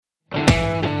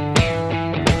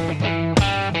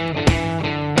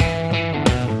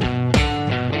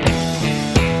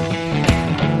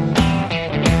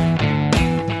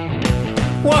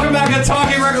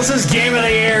This is Game of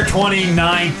the Year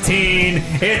 2019.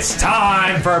 It's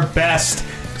time for Best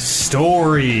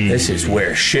Story. This is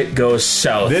where shit goes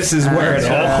south. This is where it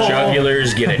all...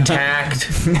 Jugulars get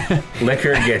attacked.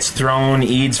 Liquor gets thrown.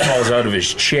 Eads falls out of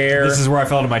his chair. This is where I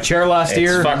fell out of my chair last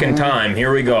year. It's fucking time.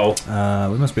 Here we go.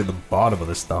 We must be at the bottom of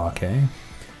this dock, eh?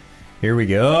 Here we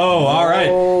go. All right.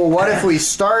 Oh, what if we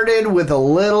started with a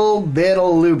little bit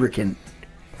of lubricant?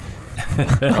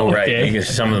 Oh, right.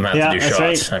 Because some of them have to do shots.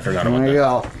 Right. I forgot about There you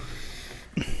that.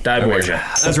 go. Die, Borgia.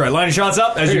 That's right. Lining shots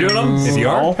up as you're doing them. If you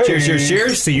are. Cheers, cheers,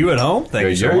 cheers. See you at home. Thank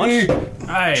you so much.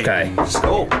 Okay.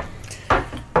 Oh.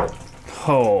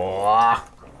 Oh,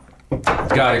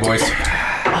 GOTY, boys.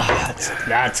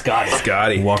 that's got it.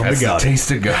 GOTY. Welcome That's to GOTY. the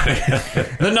taste of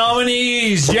GOTY. The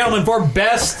nominees, gentlemen, for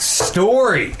Best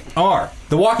Story are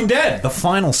The Walking Dead, the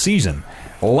final season,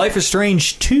 Life is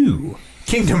Strange 2,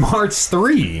 Kingdom Hearts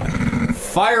 3,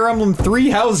 Fire Emblem 3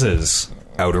 Houses,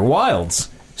 Outer Wilds,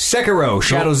 Sekiro,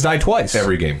 Shadows Die Twice,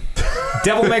 Every game.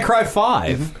 Devil May Cry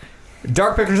 5,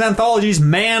 Dark Pictures Anthologies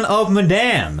Man of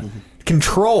Medan,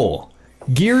 Control,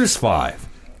 Gears 5,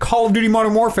 Call of Duty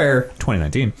Modern Warfare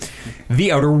 2019,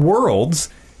 The Outer Worlds,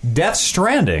 Death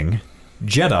Stranding,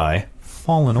 Jedi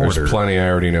Fallen There's Order. plenty I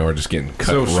already know are just getting cut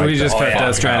So should we just cut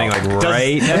Death Stranding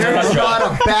right? There's not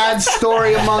a bad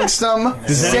story amongst them.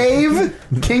 Save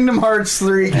Kingdom Hearts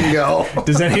 3 can go.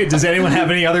 Does anyone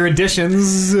have any other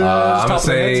additions? I'm going to top of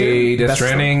their heads say here? Death Best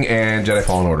Stranding and Jedi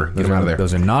Fallen Order. Get them out of there.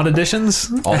 Those are not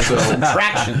additions.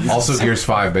 Also Gears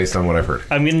 5 based on what I've heard.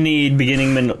 I'm gonna need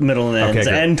beginning, middle, and ends, Okay,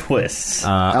 good. and twists.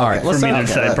 All right, let's for me to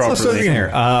start. decide Let's start properly. again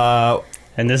here.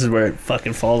 And this is where it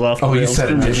fucking falls off. The Oh, you rails said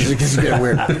for me. addition. It's getting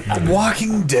weird.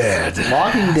 Walking Dead,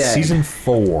 Walking Dead. season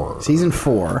 4. Season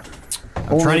 4.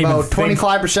 Only trying to even about think-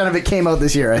 25% of it came out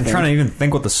this year, I I'm think. trying to even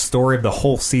think what the story of the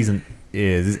whole season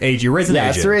is. AJ, you're raising Yeah,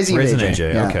 AJ. it's raising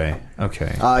AJ, yeah.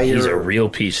 Okay. He's a real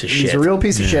piece of shit. He's a real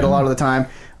piece of shit a lot of the time.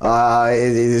 It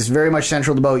is very much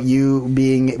central about you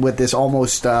being with this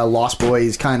almost Lost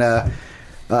Boys kind of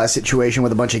situation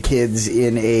with a bunch of kids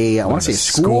in a, I want to say a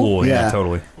school. Yeah,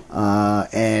 totally.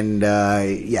 Kind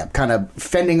of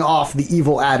fending off the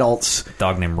evil adults.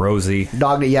 Dog named Rosie.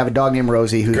 You have a dog named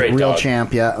Rosie who's Great a real dog.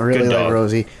 champ. Yeah, I really Good like dog.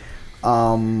 Rosie.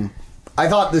 I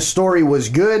thought the story was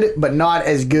good, but not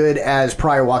as good as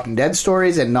prior Walking Dead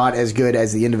stories, and not as good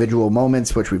as the individual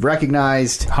moments, which we've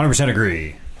recognized. 100%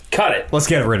 agree. Cut it. Let's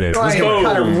get rid of it. Let's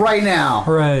cut it right now.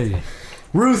 Hooray.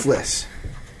 Ruthless.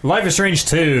 Life is Strange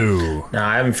 2. Now,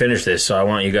 I haven't finished this, so I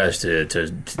want you guys to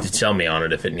tell me on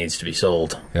it if it needs to be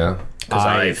sold. Yeah. Because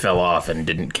I fell off and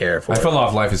didn't care for I it. fell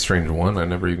off Life is Strange 1. I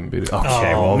never even beat it.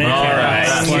 Okay, well, man. All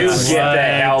right, you get the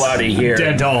hell out of here.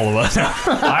 dead to all of us.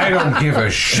 I don't give a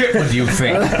shit what you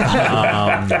think.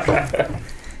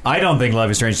 I don't think Life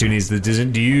is Strange 2 needs the...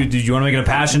 Did you want to make an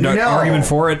impassioned No. argument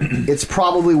for it? It's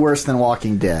probably worse than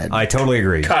Walking Dead. I totally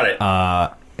agree. Cut it.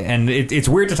 And it's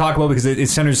weird to talk about because it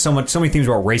centers so many themes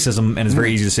about racism, and it's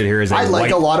very easy to sit here as a I like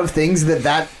white... a lot of things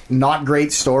that not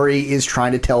great story is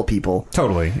trying to tell people.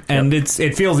 Totally. And it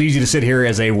feels easy to sit here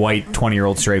as a white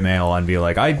 20-year-old straight male and be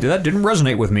like, that didn't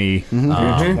resonate with me.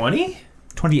 20?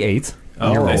 28.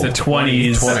 Oh, they said 20s.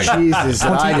 Jesus, I just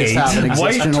have an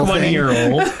White existential thing.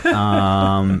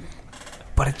 20-year-old.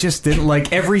 But it just didn't,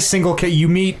 like, every single you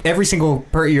meet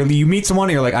you meet someone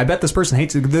and you're like, I bet this person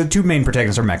hates the two main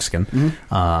protagonists are Mexican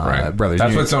Right. brothers.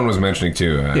 That's what someone was mentioning,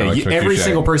 too. Every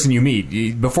single person you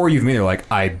meet, before you've met, they're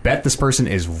like, I bet this person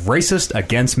is racist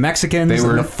against Mexicans.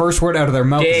 And the first word out of their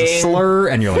mouth is a slur,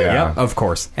 and you're like, Yeah. yep, of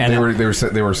course. And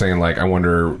they were saying, like, I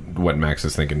wonder what Max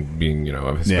is thinking, being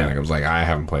of Hispanic. Yeah. I was like, I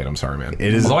haven't played. I'm sorry, man.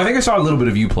 It is- Although I think I saw a little bit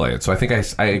of you play it, so I think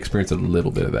I experienced a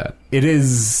little bit of that. it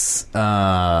is,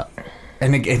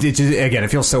 and it just, again, it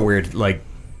feels so weird. Like,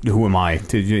 who am I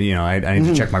to I need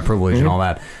to check my privilege and all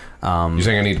that. You're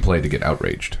saying I need to play to get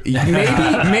outraged.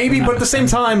 Maybe, but at the same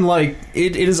time, like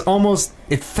it is almost.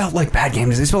 It felt like bad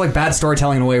games. It felt like bad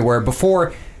storytelling in a way where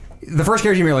before the first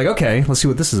character, you're like, okay, let's see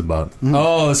what this is about.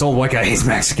 Oh, this old white guy hates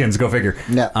Mexicans. Go figure.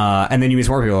 Yeah. And then you meet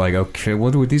some more people like, okay,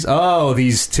 what do these? Oh,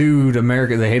 these two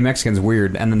Americans, they hate Mexicans.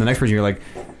 Weird. And then the next person, you're like,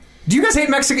 do you guys hate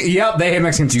Mexicans? Yep, they hate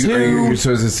Mexicans too.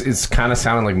 So it's kind of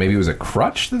sounding like maybe it was a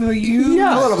crutch that they used?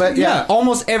 Yeah, a little bit, yeah.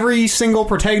 Almost every single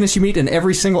protagonist you meet in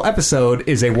every single episode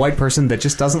is a white person that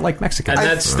just doesn't like Mexicans. And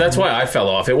that's why I fell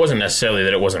off. It wasn't necessarily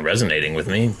that it wasn't resonating with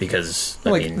me, because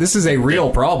I mean, this is a real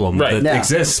problem Right. that Yeah.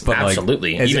 exists, but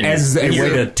Absolutely. like Even- as a way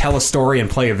to tell a story and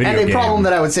play a video And game. a problem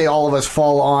that I would say all of us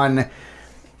fall on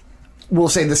we'll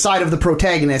say the side of the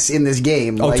protagonist in this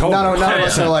game. Like, totally. none of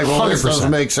us are like, well, this 100%. doesn't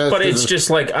make sense. But it's just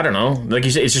like, I don't know, like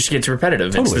you said, it just gets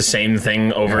repetitive. Totally. It's the same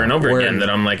thing over and over Where- again that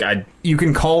I'm like, You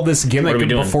can call this What gimmick are we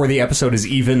doing? before the episode is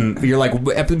even. You're like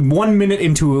 1 minute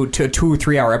into a 2 or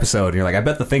 3 hour episode. And you're like, I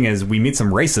bet the thing is we meet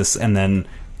some racists and then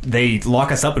they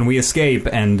lock us up and we escape,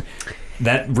 and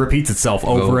that repeats itself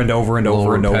over and over and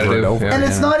over and over and repetitive, over. yeah. and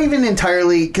it's not even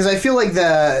entirely because I feel like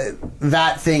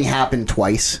that thing happened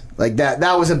twice. Like that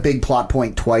was a big plot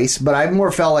point twice. But I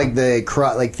more felt like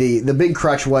the big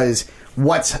crutch was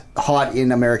what's hot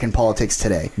in American politics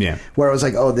today. Yeah. Where it was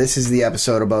like, oh, this is the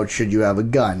episode about should you have a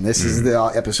gun. This is the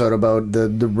episode about the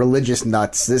religious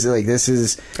nuts. This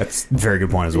is That's a very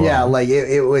good point as well. yeah, like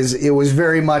it was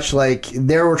very much like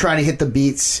they were trying to hit the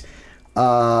beats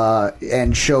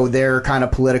and show their kind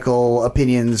of political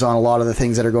opinions on a lot of the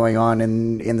things that are going on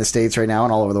in the States right now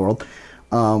and all over the world.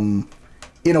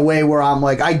 In a way where I'm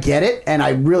like, I get it, and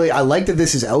I like that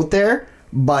this is out there,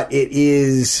 but it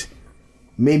is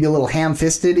maybe a little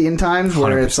ham-fisted in times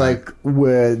where 100%. it's like,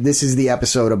 this is the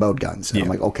episode about guns. And I'm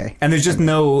like, okay. And there's just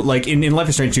no, like, in Life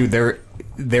is Strange 2,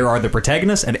 there are the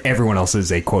protagonists, and everyone else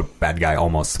is a, quote, bad guy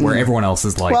almost, where everyone else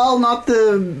is like... Well, not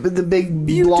the big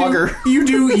blogger. You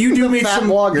do meet Fat some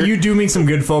blogger. You do meet some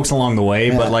good folks along the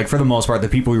way, but like for the most part, the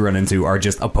people you run into are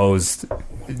just opposed.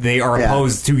 They are Yeah.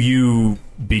 opposed to you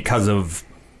because of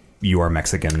you are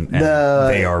Mexican and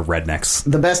they are rednecks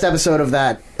The best episode of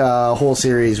that whole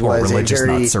series or was a religious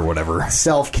very nuts or whatever.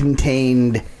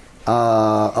 self-contained.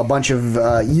 A bunch of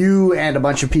you and a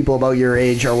bunch of people about your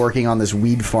age are working on this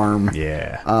weed farm.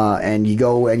 Yeah. And you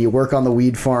go and you work on the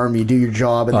weed farm. You do your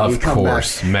job, and then you Of come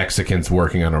course, Mexicans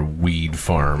working on a weed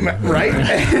farm. back. Right?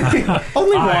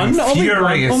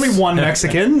 furious. Only one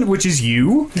Mexican, which is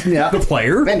you, Yeah. the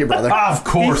player. And your brother. Of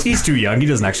course. He's too young. He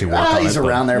doesn't actually work on it. He's but-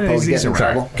 around there, Yeah, post he's getting in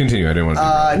around. trouble. Continue. I didn't want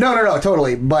to. No,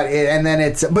 totally. But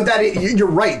you're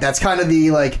right. That's kind of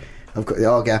the like. Of course,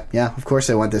 okay, yeah. Of course,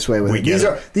 they went this way with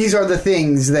it. These are the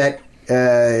things that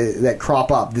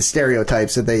crop up, the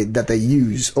stereotypes that they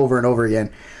use over and over again.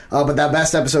 But that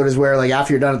best episode is where, like,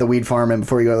 after you're done at the weed farm and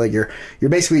before you go, like, you're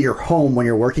basically your home when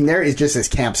you're working there is just this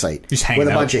campsite Just hanging with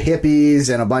a out. bunch of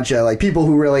hippies and a bunch of like people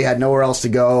who really had nowhere else to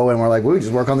go, and we're like, we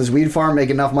just work on this weed farm, make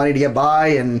enough money to get by,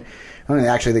 and I don't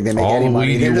actually think they make All any the money.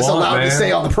 weed They're you just want, allowed to man.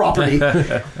 stay on the property.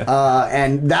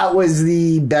 And that was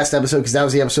the best episode because that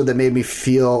was the episode that made me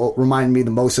reminded me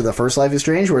the most of the first Life is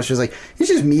Strange, where it's just like, it's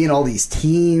just me and all these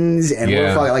teens, and we're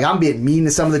Yeah. fucking, like, I'm being mean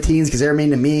to some of the teens because they're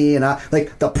mean to me, and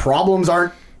like the problems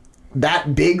aren't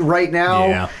that big right now.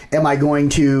 Yeah. Am I going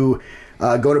to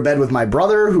go to bed with my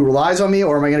brother who relies on me,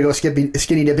 or am I going to go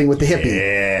skinny dipping with the hippie?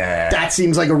 Yeah. That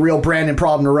seems like a real Brandon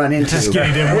problem to run into.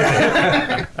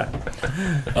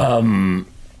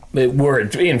 we're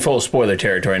in full spoiler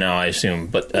territory now, I assume.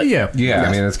 But Yeah. Yeah,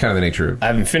 I mean that's kind of the nature of. I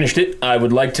haven't finished it. I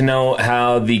would like to know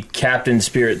how the Captain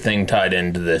Spirit thing tied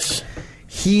into this.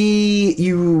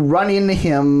 You run into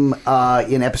him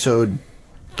in episode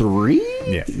 3?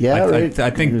 Yeah. Right? I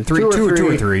think two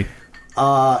or three.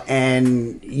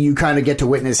 And you kind of get to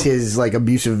witness his like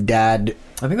abusive dad.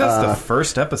 I think that's the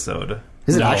first episode.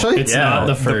 Is it actually? It's not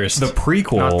the first. The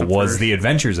prequel Not the was first. The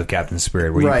Adventures of Captain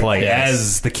Spirit, where Right. you play Yes.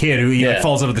 as the kid who he like, Yeah.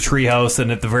 falls out of the treehouse,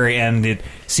 and at the very end, it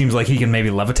seems like he can maybe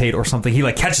levitate or something. He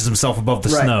like catches himself above the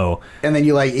Right. snow. And then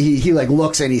you like he like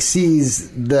looks and he sees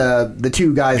the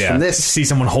two guys from this. see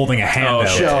someone holding a hand out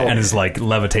show. and is like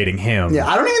levitating him. Yeah,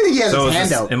 I don't even think he has So his it, hand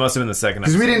was out. it must have been the second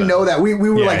Because we didn't know that. We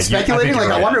were Yeah, like I speculating. think Like,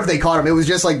 you're I right. wonder if they caught him. It was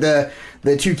just like the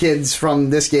two kids from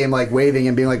this game like waving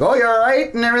and being like, "Oh, you're all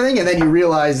right," and everything. And then you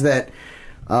realize that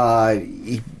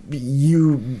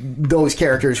those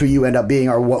characters who you end up being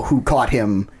are who caught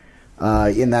him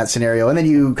in that scenario. And then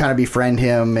you kind of befriend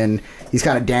him, and he's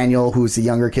kind of Daniel, who's the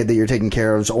younger kid that you're taking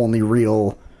care of's only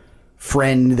real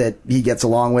friend that he gets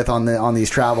along with on these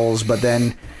travels. But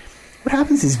then what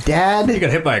happens? His dad. He got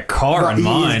hit by a car in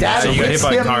mine. His dad So you got hits hit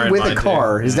by a car him in with a mine, too.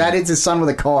 car. His dad hits his son with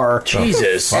a car.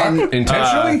 Jesus. And,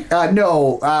 Intentionally?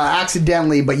 no,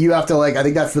 accidentally. But you have to I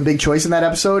think that's the big choice in that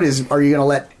episode is: are you going to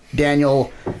let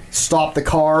Daniel stop the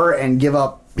car and give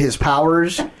up his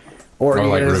powers, or are you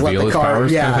like going to just let reveal the his car?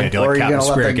 powers? Yeah, Yeah, do or are like you Captain going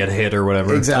to Spirit let get hit or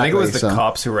whatever. Exactly. I think it was the so.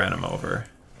 cops who ran him over.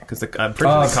 Because I'm pretty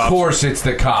sure Of the cops. course, it's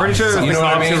the cops. Pretty sure it was you the know what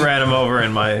I cops mean? who ran him over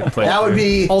in my place. That would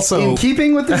be Also- in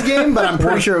keeping with this game, but I'm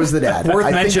pretty sure it was the dad. Worth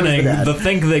I think it was mentioning, the dad. the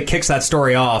thing that kicks that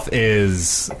story off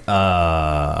is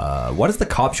what does the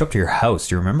cop show up to your house?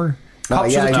 Do you remember? Yeah,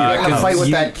 you get in a because fight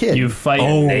with that kid. You fight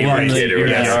Oh, in right. the Kid or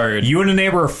whatever. yard. You and a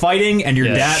neighbor are fighting, and your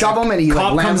Yeah. dad Shove him, and he, like,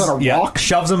 cop lands on a rock?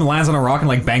 shoves him, lands on a rock, and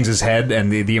like bangs his head.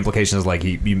 And the implication is like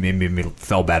he maybe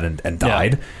fell bad and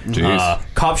died. Jeez.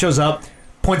 Cop shows up,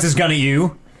 points his gun at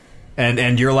you,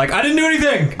 and you're like, I didn't do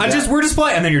anything. We're just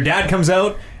playing. And then your dad comes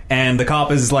out, and the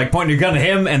cop is like pointing your gun at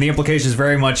him, and the implication is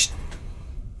very much,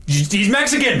 he's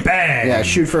Mexican. Bang. Yeah,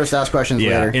 shoot first, ask questions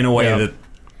later. In a way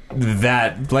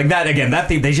that again, that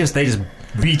thing, they just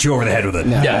beat you over the head with it.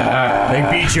 They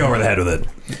beat you over the head with it.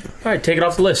 All right, take it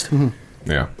off the list.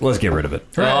 Yeah. Let's get rid of it.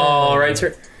 All right,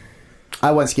 sir.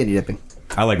 I went skinny dipping.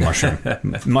 I like mushroom.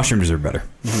 Mushrooms are better.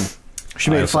 She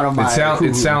made fun of my.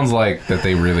 It sounds like that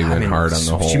they really went hard on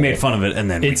the whole. She made fun of it, and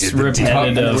then It's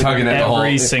repetitive. tugging at the whole-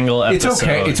 Every single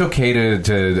episode. It's okay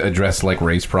to address like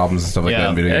race problems and stuff like that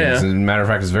in video games. Yeah. As a matter of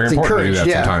fact, it's very It's important to do that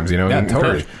encouraged, sometimes. You know, Yeah, encourage.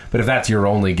 totally. But if that's your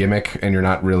only gimmick and you're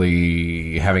not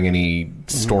really having any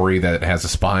story that has a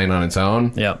spine on its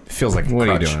own, Yep. feels like a what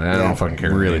are you crutch. doing? I don't fucking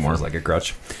care Really anymore. feels like a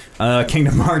crutch.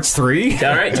 Kingdom Hearts 3.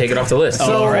 All right, take it off the list.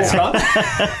 So,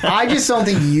 I just don't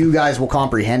think you guys will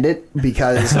comprehend it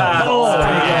because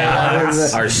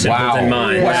Our simpleton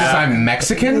mind. What's this? I'm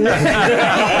Mexican.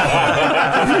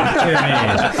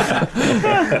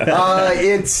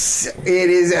 it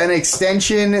is an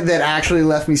extension that actually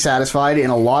left me satisfied in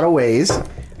a lot of ways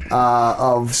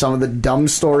of some of the dumb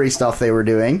story stuff they were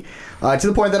doing. To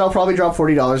the point that I'll probably drop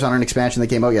 $40 on an expansion that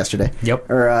came out yesterday. Yep.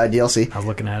 Or DLC. I was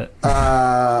looking at it.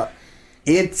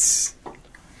 It's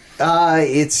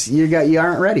you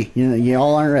aren't ready. You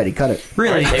all aren't ready. Cut it.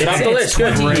 Really? Take it off the list.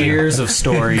 Good. 20 years of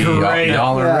story.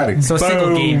 Y'all are ready. So a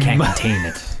single game can't contain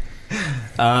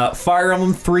it. Fire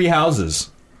Emblem Three Houses.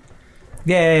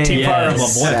 Yay! Team Fire Emblem.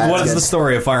 Yes. What is Good. the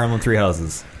story of Fire Emblem Three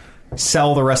Houses?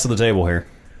 Sell the rest of the table here.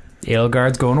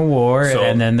 Edelgard's going to war, So-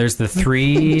 and then there's the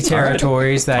three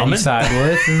territories that you side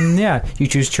with, and you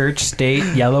choose church, state,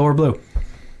 yellow, or blue.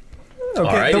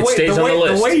 Okay, right, it stays on the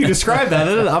list. The way you describe that,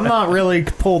 I'm not really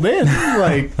pulled in.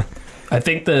 Like, I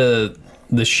think the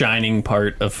shining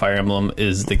part of Fire Emblem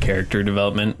is the character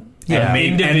development. and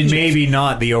maybe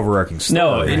not the overarching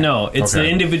story. No, it's Okay. the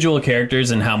individual characters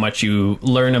and how much you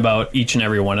learn about each and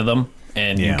every one of them,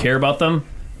 and Yeah. you care about them.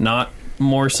 Not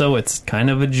more so. It's kind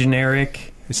of a generic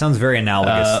It sounds very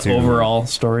analogous to overall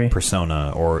story.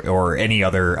 Persona or any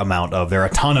other amount of. There are a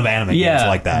ton of anime games Yeah.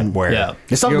 like that where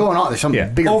There's something going on. There's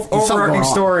something bigger. there's something overarching going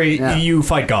on. story. Yeah. You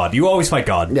fight God. You always fight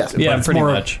God. Yes. But Yeah, it's pretty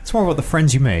more, much. It's more about the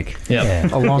friends you make. Yeah.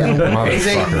 Along the way.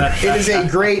 It is a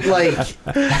great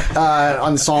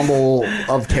ensemble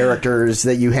of characters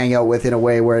that you hang out with in a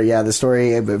way where the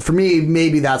story for me,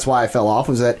 maybe that's why I fell off,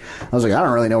 was that I was like, I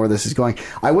don't really know where this is going.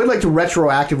 I would like to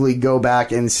retroactively go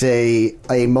back and say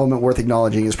a moment worth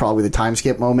acknowledging is probably the time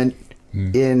skip moment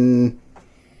in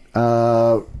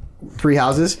Three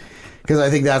Houses, because I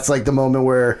think that's like the moment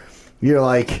where you're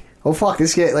like, oh fuck,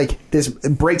 this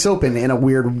breaks open in a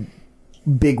weird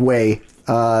big way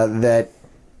that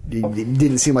it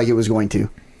didn't seem like it was going to.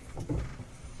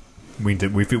 We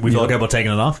feel okay about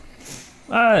taking it off.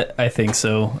 I think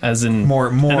so. As in More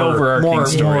an overarching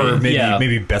story.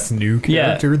 maybe best new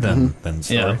character than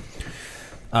story.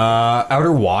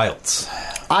 Outer Wilds.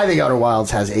 I think Outer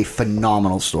Wilds has a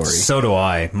phenomenal story. So do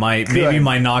I. Maybe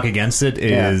my knock against it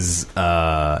is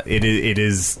it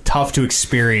is tough to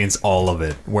experience all of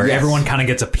it, where Yes. everyone kind of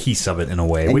gets a piece of it in a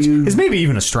way, And which you- is maybe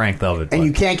even a strength of it. And but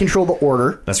you can't control the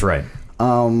order, that's right.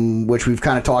 which we've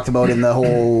kind of talked about in the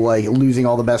whole like losing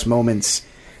all the best moments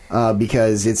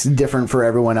because it's different for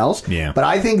everyone else. Yeah. But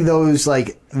I think those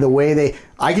the way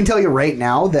I can tell you right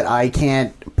now that I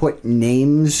can't put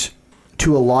names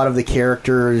to a lot of the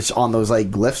characters on those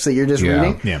glyphs that you're just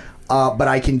reading. Yeah. But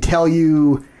I can tell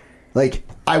you,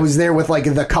 I was there with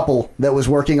the couple that was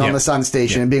working on Yeah. the Sun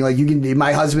Station Yeah. and being like, "You can,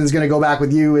 my husband's going to go back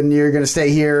with you, and you're going to stay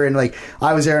here." And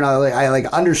I was there, and I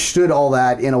understood all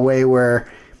that in a way where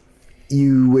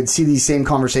you would see these same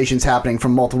conversations happening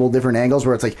from multiple different angles,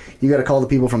 where it's like, you got to call the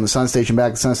people from the Sun Station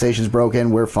back. The Sun Station's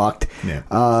broken. We're fucked. Yeah.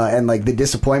 And the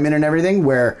disappointment and everything,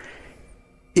 where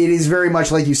it is very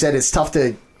much like you said, it's tough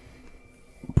to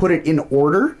put it in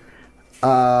order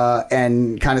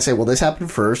and kind of say, well, this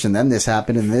happened first, and then this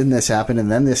happened, and then this happened,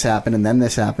 and then this happened, and then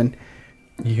this happened.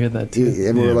 You hear that too?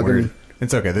 And we're looking. Weird.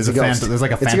 It's okay. There's It's a ghost. there's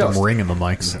like a It's a phantom ghost. ring in the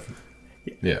mics.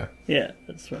 Yeah. Yeah,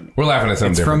 that's right. We're laughing at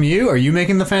something It's different. from you. Are you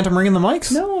making the phantom ring in the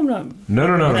mics? No, I'm not.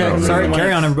 No. Sorry. No.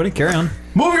 Carry on, everybody. Carry on.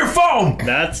 Move your phone.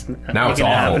 That's Now it's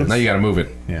awful. Now you got to move it.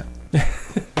 Yeah.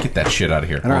 Get that shit out of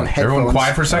here. don't have Everyone headphones.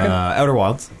 quiet for a second. Outer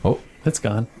Wilds. Oh, It's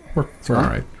gone. we're all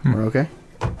right. We're okay.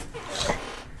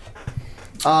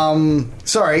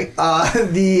 Sorry.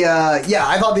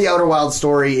 I thought the Outer Wilds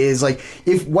story is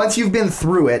if once you've been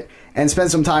through it and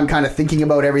spent some time kind of thinking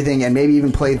about everything, and maybe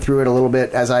even played through it a little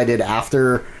bit as I did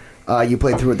after you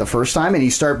played through it the first time, and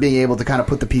you start being able to kind of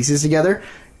put the pieces together,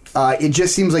 it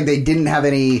just seems like they didn't have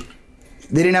any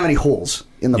holes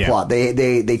in the plot.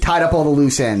 They tied up all the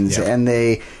loose ends,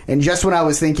 and just when I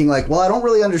was thinking like, well, I don't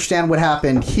really understand what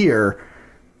happened here,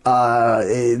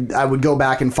 I would go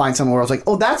back and find somewhere where I was like,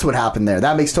 oh, that's what happened there.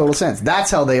 That makes total sense.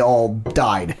 That's how they all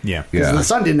died. Yeah. Because the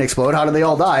sun didn't explode. How did they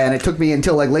all die? And it took me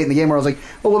until like late in the game where I was like,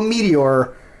 oh, a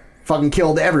meteor fucking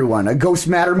killed everyone. A ghost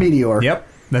matter meteor. Yep.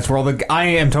 That's where all the... I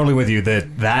am totally with you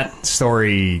that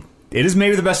story... It is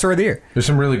maybe the best story of the year. There's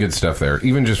some really good stuff there,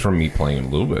 even just from me playing it a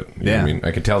little bit. You know what I mean,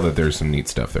 I could tell that there's some neat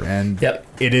stuff there. And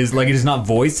it is like, it is not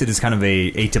voiced. It is kind of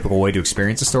a atypical way to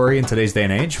experience a story in today's day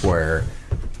and age. Where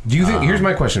do you think? Here's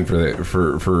my question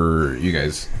for you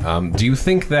guys. Do you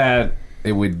think that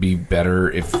it would be better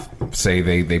if, say,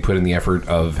 they put in the effort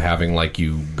of having like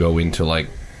you go into like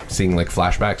seeing like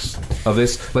flashbacks of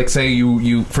this, like say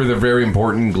you for the very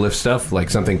important glyph stuff, like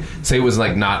something, say it was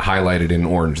like not highlighted in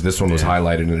orange, this one was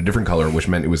highlighted in a different color, which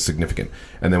meant it was significant,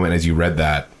 and then as you read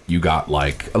that, you got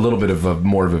like a little bit of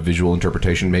more of a visual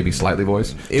interpretation, maybe slightly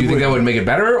voiced. Do you think that would make it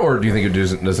better, or do you think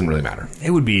it doesn't really matter?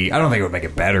 It would be. I don't think it would make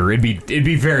it better. It'd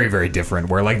be very, very different.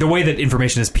 Where like the way that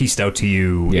information is pieced out to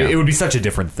you, it would be such a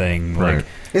different thing. Right.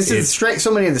 Like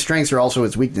so many of the strengths are also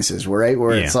its weaknesses, right?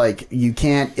 Where it's like you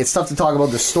can't. It's tough to talk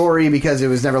about the story because it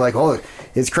was never like, oh,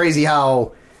 it's crazy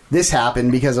how this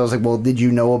happened. Because I was like, well, did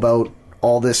you know about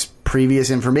all this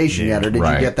previous information yet, or did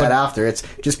you get that after? It's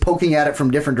just poking at it from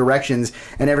different directions,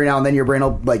 and every now and then your brain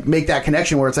will like make that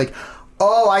connection where it's like,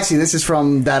 oh, I see, this is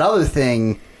from that other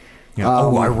thing.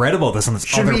 I read about this on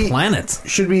this other planet.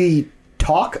 Should we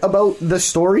talk about the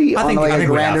story on a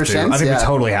grander sense? I think we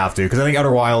totally have to, because I think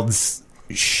Outer Wilds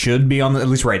should be on at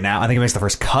least right now. I think it makes the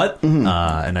first cut, and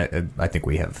I think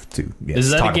we have to.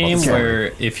 Is that a game where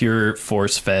if you're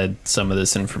force fed some of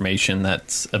this information,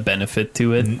 that's a benefit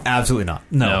to it? Absolutely not.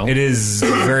 No. It is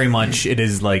very much. It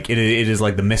is like it is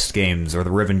like the Myst games or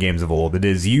the Riven games of old. It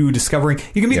is you discovering.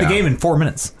 You can beat the game in 4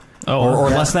 minutes. Or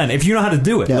less than, if you know how to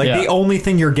do it. The only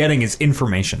thing you're getting is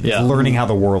information. It's learning how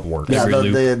the world works. Yeah,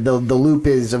 the loop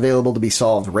is available to be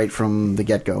solved right from the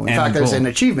get go. In fact, there's an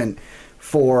achievement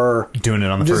for doing it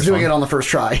on the first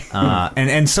try.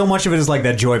 And so much of it is like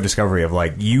that joy of discovery of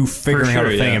like you figuring out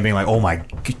a thing and being like, oh my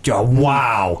god,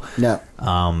 wow. Yeah.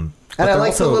 And I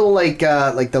like the little like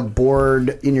the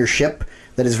board in your ship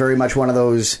that is very much one of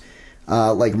those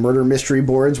like murder mystery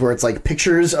boards where it's like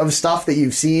pictures of stuff that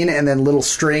you've seen and then little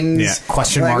strings,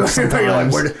 question marks. You're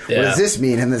like, what does this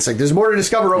mean? And it's like there's more to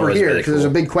discover over here because there's a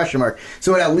big question mark.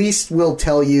 So it at least will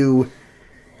tell you.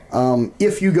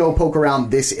 If you go poke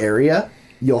around this area,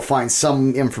 you'll find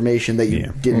some information that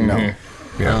you didn't know.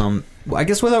 Yeah. I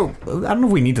guess I don't know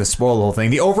if we need to spoil the whole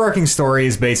thing. The overarching story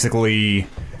is basically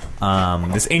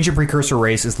this ancient precursor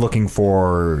race is looking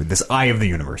for this eye of the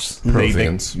universe.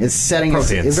 Protheans. It's setting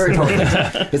it's very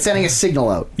potent. It's sending a signal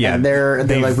out. Yeah, and they're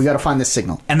like, we got to find this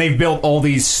signal. And they've built all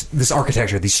this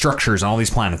architecture, these structures, on all these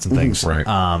planets and things. Right.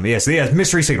 So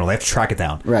mystery signal. They have to track it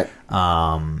down. Right.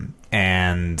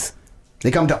 And they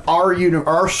come to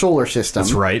our solar system.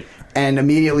 That's right. And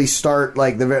immediately start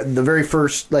like the very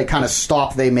first like kind of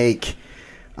stop they make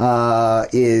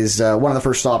is one of the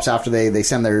first stops after they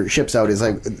send their ships out is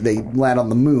like they land on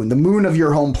the moon of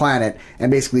your home planet, and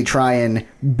basically try and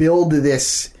build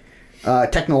this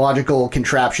technological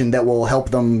contraption that will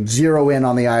help them zero in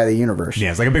on the eye of the universe.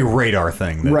 Yeah, it's like a big radar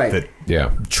thing that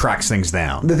tracks things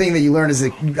down. The thing that you learn is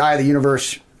the eye of the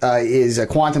universe is a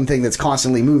quantum thing that's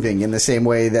constantly moving, in the same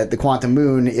way that the quantum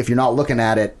moon, if you're not looking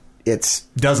at it,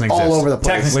 doesn't exist. All over the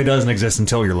place. Technically doesn't exist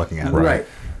until you're looking at it. Right.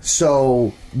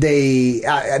 So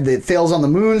it fails on the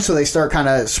moon, so they start kind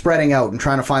of spreading out and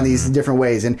trying to find these different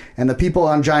ways. And the people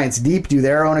on Giants Deep do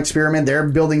their own experiment. They're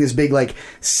building this big like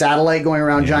satellite going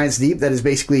around Giants Deep that is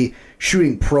basically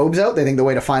shooting probes out. They think the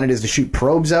way to find it is to shoot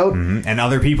probes out. Mm-hmm. And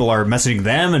other people are messaging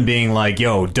them and being like,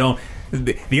 yo, don't...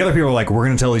 The other people are like, we're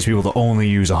going to tell these people to only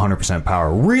use 100%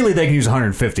 power. Really, they can use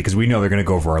 150 because we know they're going to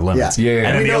go for our limits. Yeah.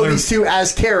 And we know these two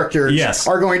as characters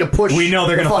are going to push. We know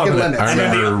they're going to fuck limits. I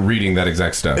remember reading that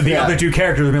exact stuff. The other two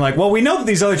characters are being like, well, we know that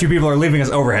these other two people are leaving us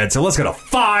overhead, so let's go to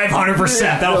 500%.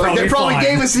 That'll probably They probably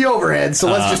gave us the overhead, so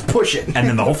let's just push it. And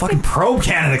then the whole fucking probe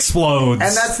cannon explodes.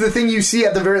 And that's the thing you see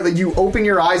at the very... Like, you open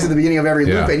your eyes at the beginning of every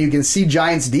loop, and you can see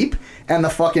Giants Deep, and the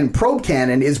fucking probe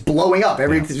cannon is blowing up.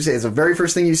 It's the very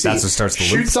first thing you see. That's what starts the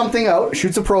loop. Shoots something out,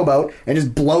 shoots a probe out, and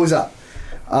just blows up.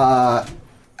 God,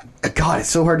 it's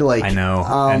so hard to like. I know.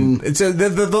 And it's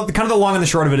the kind of the long and the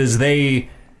short of it is they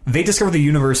discover the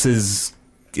universe is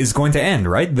going to end,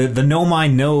 right? The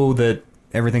Nomai know that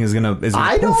everything is gonna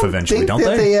I don't poof eventually, think don't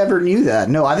that they ever knew that.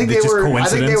 No, I think It's they just were. I think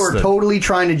they coincidence were that- totally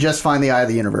trying to just find the eye of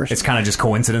the universe. It's kind of just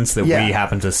coincidence that Yeah. we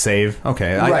happen to save.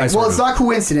 Okay, Right. sort Well, it's of- not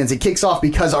coincidence. It kicks off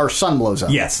because our sun blows up.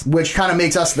 Yes. Which kind of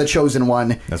makes us the chosen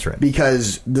one. That's right.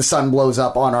 Because the sun blows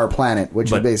up on our planet, which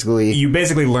is But basically... you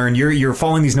basically learn you're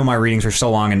following these Nomai readings for so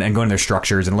long and going to their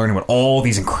structures and learning about all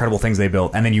these incredible things they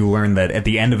built, and then you learn that at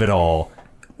the end of it all,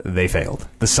 they failed.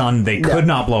 The sun, they could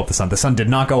not blow up the sun. The sun did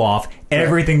not go off.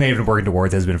 Everything they've been working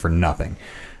towards has been for nothing.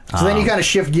 So then you kind of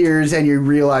shift gears and you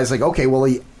realize, like, okay, well,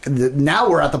 now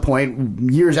we're at the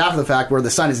point, years after the fact, where the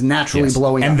sun is naturally Yes.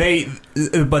 blowing and up.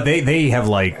 they have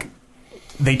like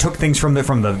they took things from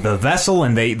the vessel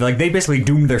and they basically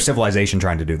doomed their civilization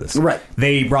trying to do this. Right.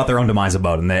 They brought their own demise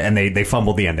about and they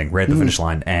fumbled the ending right at the finish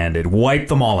line and it wiped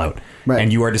them all out. Right.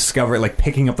 And you are discovering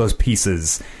picking up those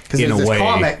pieces Because in there's a this way.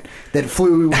 comet that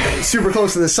flew super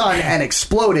close to the sun and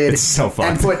exploded. It's so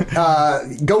fun. And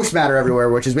put ghost matter everywhere,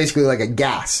 which is basically like a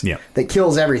gas Yeah. that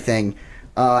kills everything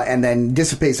and then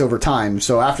dissipates over time.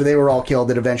 So after they were all killed,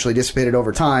 it eventually dissipated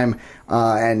over time,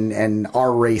 and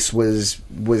our race was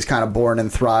kind of born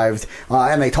and thrived.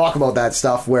 And they talk about that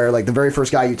stuff where, like, one of the very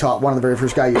first guy you talk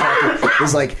to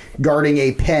is like guarding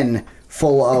a pen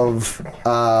full of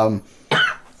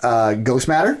ghost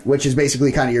matter, which is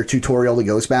basically kind of your tutorial to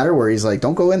ghost matter, where he's like,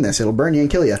 don't go in this, it'll burn you and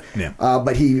kill you. Yeah.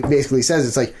 But he basically says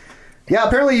it's like, yeah,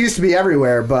 apparently it used to be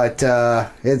everywhere, but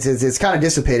it's kind of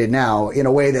dissipated now in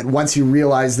a way that once you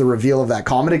realize the reveal of that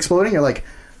comet exploding, you're like,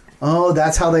 oh,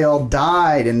 that's how they all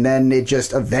died. And then it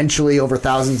just eventually, over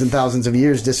thousands and thousands of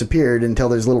years, disappeared until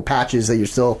there's little patches that you're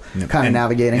still kind of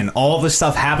navigating. And all this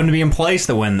stuff happened to be in place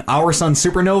that when our sun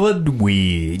supernovaed,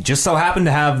 we just so happened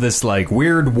to have this like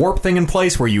weird warp thing in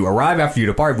place where you arrive after you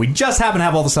depart. We just happen to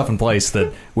have all the stuff in place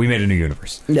that we made a new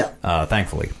universe. Yeah.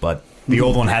 Thankfully. But the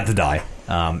old one had to die.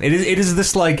 It is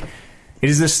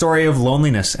this story of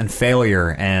loneliness and failure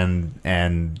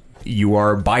and you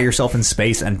are by yourself in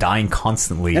space and dying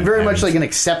constantly. And very much like an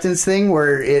acceptance thing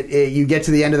where you get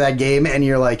to the end of that game and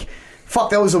you're like,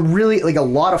 fuck, that was a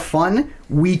lot of fun.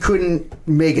 We couldn't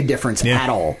make a difference at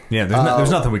all. Yeah, there's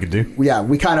nothing we could do. Yeah,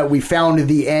 we found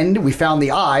the end. We found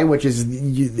the eye, which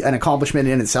is an accomplishment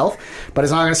in itself, but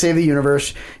it's not going to save the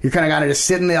universe. You're kind of going to just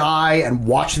sit in the eye and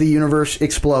watch the universe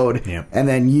explode, Yeah. and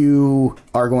then you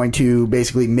are going to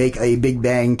basically make a big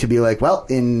bang to be like, well,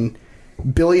 in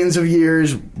billions of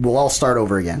years, we'll all start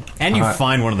over again. And you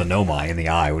find one of the Nomai in the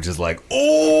eye, which is like,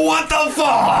 oh, what the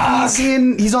fuck?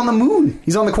 He's on the moon.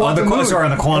 He's on the quantum moon. Sorry,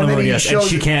 on the quantum And then moon, he yes. And shows-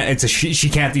 she can't. She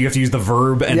can't. You have to use the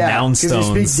verb and noun because stones.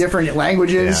 he speaks different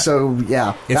languages. Yeah. So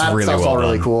yeah, It's that really stuff's well all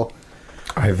really done. cool.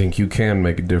 I think you can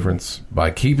make a difference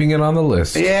by keeping it on the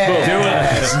list.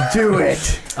 Yeah, do it.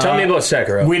 Tell me about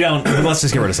Sekiro. We don't. Let's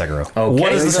just get rid of Sekiro. Okay,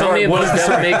 What is the tell story? me What about is the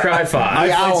Devil story? May Cry 5.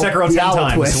 I've owl- played Sekiro the 10 owl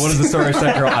times. twist. What is the story of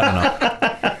Sekiro? I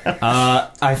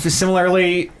don't know.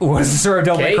 Similarly, what is the story of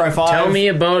Devil May Okay, Cry 5? tell me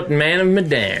about Man of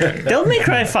Medan. Devil May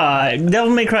Cry 5.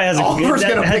 Devil May Cry has a Oliver's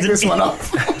gonna pick this one up.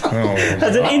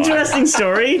 has an interesting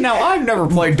story. Now, I've never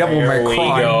played Devil Here May we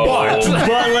Cry, go.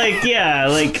 But like, yeah,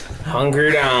 like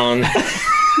Hunker down.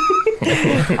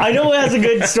 I know it has a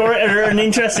good story or an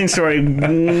interesting story.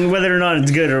 Whether or not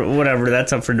it's good or whatever,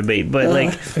 that's up for debate. But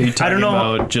like, Are you talking I don't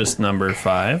know. about just number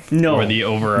 5? No. Or the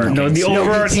overarching? No, the story?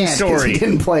 overarching He can't 'cause story. He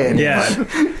didn't play it. Yeah,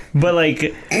 but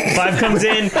like 5 comes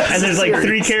in and there's like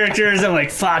 3 characters. I'm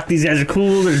like, fuck, these guys are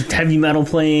cool. There's heavy metal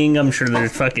playing. I'm sure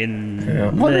there's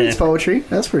fucking. One reads poetry.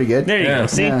 That's pretty good. There you go.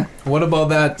 See, Yeah. What about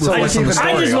that? So reflects on the we're keeping-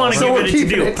 story I just want to So give we're it its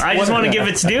keeping due. it. I just want to give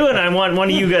its due, and I want one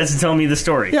of you guys to tell me the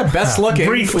story. Yeah, best looking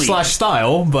Briefly. /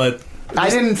 style, but I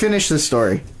didn't finish the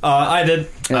story. I did.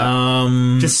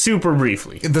 Just super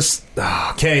briefly. This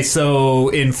okay. So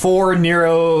in 4,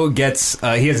 Nero gets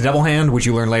he has a double hand, which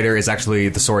you learn later is actually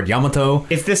the sword Yamato.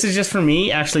 If this is just for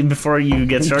me, actually, before you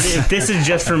get started, if this is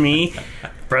just for me,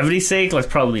 brevity's sake, let's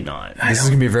probably not. This is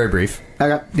gonna be very brief.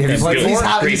 Okay. Have you played good.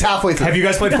 4? He's halfway through. Have you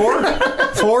guys played 4?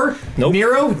 4? Nope.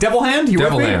 Nero, double hand. You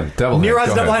Devil with me? hand, devil Nero hand.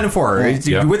 has Go double ahead. hand in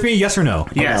 4. Yeah. You with me? Yes or no?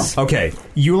 Yes. Okay.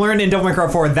 You learned in Devil May Cry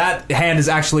 4 that hand is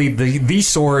actually the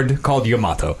sword called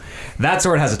Yamato. That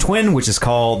sword has a twin, which is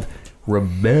called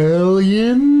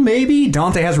Rebellion, maybe?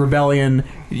 Dante has Rebellion.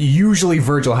 Usually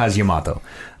Virgil has Yamato.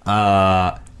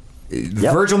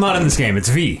 Virgil not in this game. It's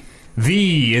V.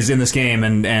 V is in this game,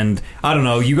 and I don't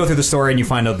know. You go through the story and you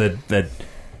find out that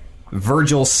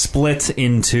Virgil split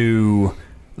into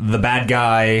the bad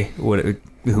guy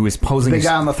who is posing Big as,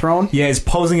 guy on the throne? Yeah, is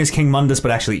posing as King Mundus,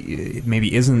 but actually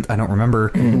maybe isn't. I don't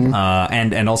remember.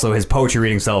 And also his poetry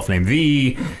reading self named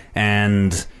V,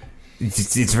 and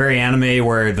it's very anime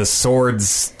where the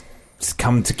swords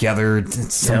come together.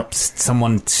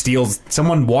 Someone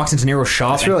walks into Nero's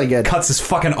shop. It's really good. Cuts his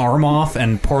fucking arm off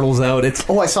and portals out.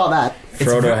 I saw that.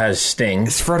 Frodo has Sting.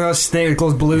 It's Frodo's Sting. It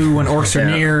glows blue when orcs are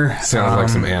near. Sounds like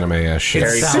some anime shit.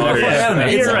 Harry Super Potter. fucking anime.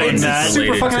 You're right, It's Matt.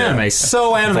 super fucking anime.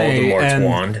 So anime. Voldemort's And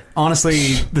wand.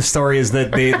 honestly, the story is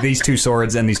that these two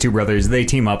swords and these two brothers, they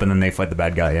team up and then they fight the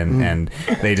bad guy and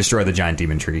they destroy the giant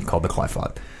demon tree called the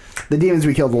Clyphod. The demons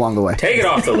we killed along the way. Take it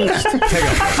off the list.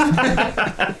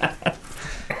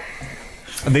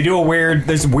 They do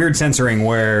there's weird censoring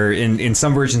where in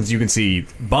some versions you can see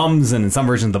bums and in some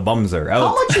versions the bums are out.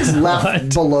 How much is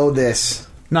left below this?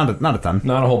 Not a ton.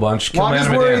 Not a whole bunch. Well, I'm just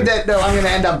worried that I'm going to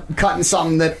end up cutting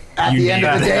something that at the end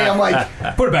of the day I'm like,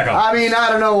 Put it back on. I mean, I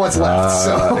don't know what's left.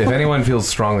 So If anyone feels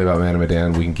strongly about Man of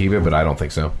Medan, we can keep it, but I don't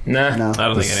think so. Nah. no. I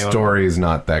don't The think anyone. story is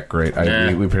not that great.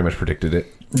 Nah. We pretty much predicted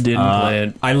it. Didn't play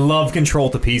it. I love Control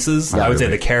to pieces. I would say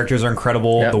the characters are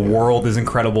incredible. Yep. The world is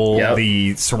incredible. Yep.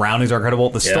 The surroundings are incredible.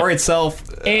 The story itself,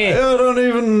 I Eh. don't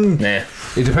even. Nah.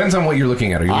 It depends on what you're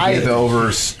looking at. Are you looking at the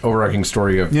overarching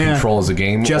story of Yeah. Control as a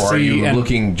game, or are you and-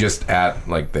 looking just at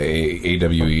like the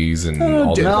AWEs and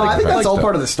all the No, I think that's effects all stuff?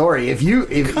 part of the story.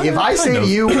 If I say to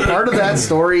you, part of that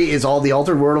story is all the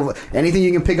altered world, anything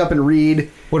you can pick up and read.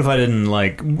 What if I didn't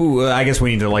I guess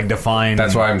we need to define.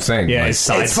 That's why I'm saying. Yeah, like, it's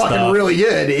side It's fucking stuff. really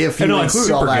good if you No, it's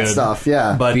include all super that good. stuff.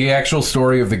 Yeah, But the actual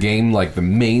story of the game, like the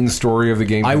main story of the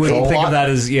game. I would Control, think of that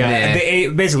as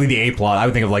Nah. basically the A plot. I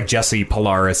would think of Jesse,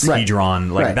 Polaris, Right.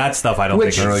 Hedron, Right. that stuff. I don't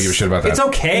Which- think I don't really give a shit about that. it's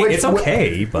okay. Which- it's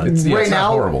okay, but Yeah, right it's not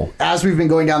now, horrible. as we've been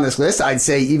going down this list, I'd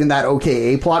say even that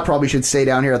A plot probably should stay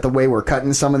down here at the way we're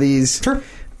cutting some of these. Sure.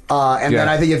 And then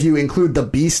Yeah. I think if you include the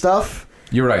B stuff.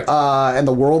 You're right. And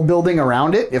the world building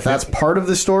around it, if that's part of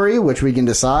the story, which we can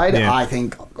decide, Yeah. I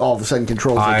think all of a sudden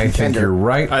Control is a I think contender. you're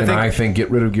right, and think- I think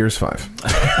get rid of Gears 5.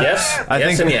 Yes. I yes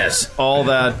think and yes. all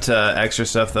that extra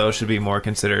stuff though should be more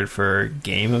considered for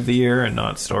game of the year and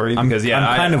not story. Because I'm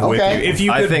kind of with Okay. you. If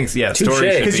you I could, think Touche.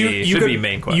 story should 'cause be, you should could, be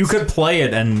main quest. You could play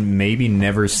it and maybe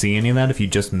never see any of that if you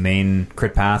just main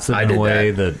crit passive I in a did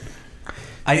way that.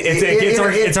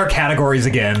 It's our categories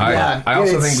again. Yeah, I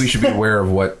also it's- think we should be aware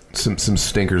of what some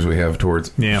stinkers we have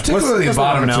towards. Yeah. Particularly the Let's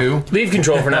bottom let them two. Leave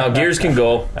Control for now. Gears can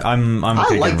go. I'm I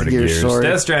taking like rid the of Gears Gears. story.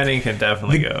 Death Stranding can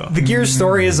definitely go. The Gears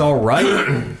story is all right.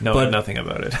 No, but nothing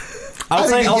about it. I'll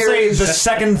think say Gears- the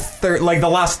second third, the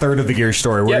last third of the Gears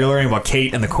story, where Yep. you're learning about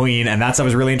Kate and the Queen, and that stuff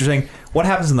is really interesting. What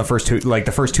happens in the first two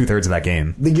thirds of that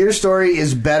game? The Gear story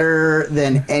is better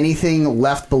than anything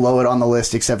left below it on the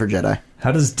list except for Jedi.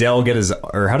 How does Dell get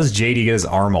how does JD get his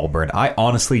arm all burnt? I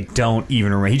honestly don't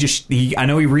even remember. I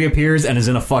know he reappears and is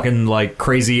in a fucking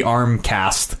crazy arm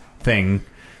cast thing.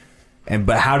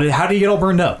 But how did he get all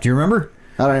burned up? Do you remember?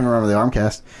 I don't even remember the arm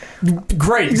cast.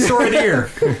 Great story of the year.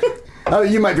 Oh,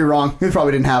 you might be wrong. It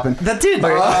probably didn't happen. That did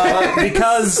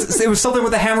because it was something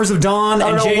with the Hammers of Dawn,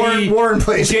 and no, JD Warren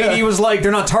played. JD was like,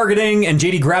 they're not targeting, and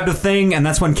JD grabbed a thing, and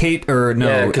that's when Kate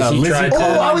Yeah, 'cause he Lizzie tried to-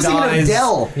 Carmine I was thinking dies. of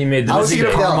Dell. He made the I was Lizzie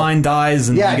thinking of Dell. Carmine dies,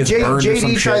 and Yeah, he gets burned or some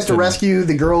JD tries shit, to and- rescue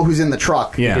the girl who's in the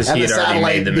truck. Yeah. Because and he the had already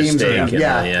satellite made the beams mistake. her. and,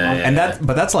 Yeah. And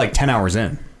but that's 10 hours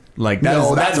in.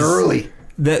 That's early.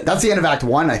 That's the end of Act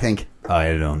 1, I think.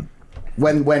 I don't.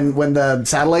 When the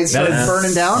satellites started is-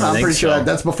 burning down, I I'm think pretty sure so.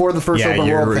 that's before the first Yeah, open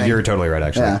world thing. you're totally right.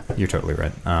 Actually, Yeah. you're totally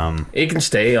right. It can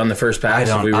stay on the first pass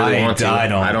if we really want to. I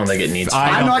don't think it needs I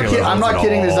to. I'm don't not feel kidding. it I'm holds not at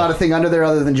kidding. all. There's not a thing under there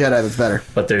other than Jedi that's better.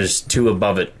 But there's two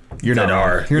above it. You're not that wrong.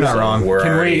 are. You're not So wrong. we're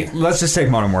Can already- let's just take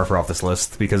Modern Warfare off this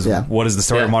list because Yeah. what is the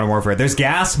story of Yeah. Modern Warfare? There's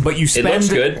gas, but you spend looks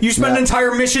good. you spend Yeah. an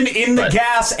entire mission in the But-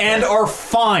 gas and are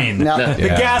fine. No. The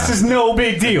Yeah. gas is no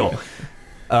big deal.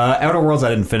 Outer Worlds I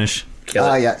didn't finish.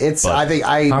 Kill it. Yeah, it's. But- I think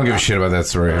I don't give a shit about that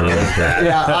story. I really don't care.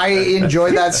 Yeah, I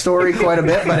enjoyed that story quite a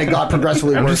bit, but it got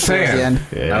progressively I'm worse just towards saying.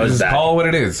 the end. That was Just bad. call it what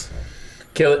it is.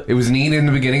 Kill it. It was neat in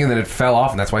the beginning, and then it fell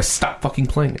off, and that's why I stopped fucking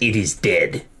playing it. It is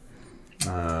dead.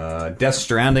 Death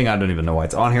Stranding I don't even know why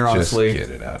it's on here. Honestly, Just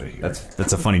get it out of here.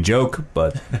 that's a funny joke,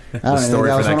 but the even story think that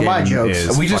for was that one of my game jokes.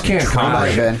 is We just fucking can't Might have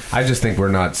comprehend. been. I just think we're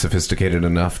not sophisticated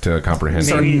enough to comprehend.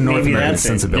 certain Maybe- North maybe American that's it,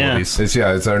 sensibilities.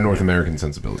 It's our North American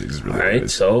sensibilities. Is really All what it right,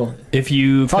 is. so If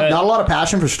you Fuck, not a lot of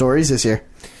passion for stories this year.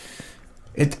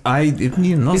 It's not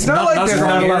like there's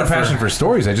not a lot of passion for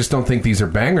stories. I just don't think these are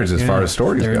bangers as far as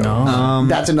stories they're go. not.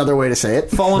 That's another way to say it.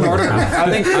 Fallen Order. I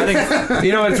think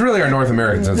You know, it's really our North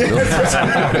American sensibilities.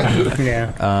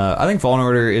 I think Fallen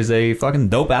Order is a fucking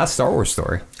dope ass Star Wars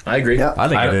story. I agree. Yeah. I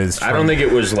think it is. I don't think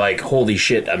it was like holy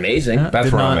shit amazing. That's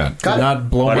did where not, I'm at. Did not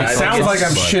blow But my. I think Sounds it's- like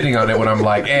I'm shitting on it when I'm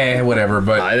like, whatever.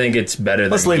 But I think it's better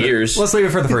Let's than leave Gears. it. Let's leave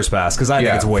it for the first pass because I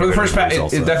think it's way for the better first than pass,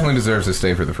 Gears it also. definitely deserves to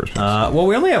stay for the first pass. Well,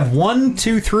 we only have 1,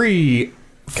 2, 3,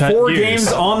 Cut 4 Gears.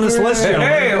 games on this list, gentlemen.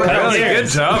 Hey, look how Good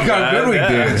job, look how good we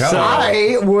did. Hello.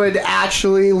 I would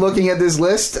actually, looking at this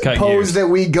list, Cut pose Gears. that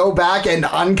we go back and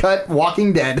uncut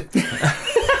Walking Dead.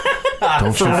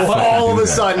 Don't you All of a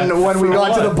sudden, when we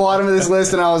got to the bottom of this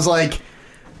list, and I was like,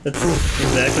 That's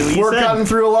exactly what you we're said. cutting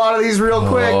through a lot of these real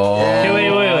quick. Okay, wait.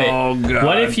 Oh, God.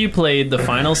 What if you played the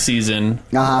final season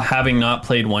having not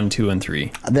played 1, 2, and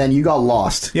 3? Then you got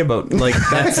lost. Yeah, but like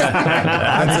that's I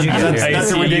that's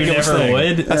a see you ridiculous never thing.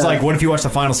 would. That's like, what if you watch the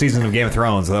final season of Game of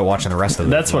Thrones without watching the rest of it?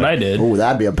 That's what I did. Oh,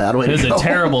 that'd be a bad way It was to go. a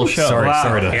terrible show. Sorry,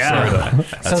 sorry yeah.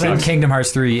 to. So then Kingdom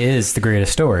Hearts 3 is the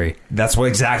greatest story. That's what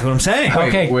exactly what I'm saying.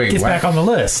 Okay, gets what? back on the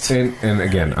list. And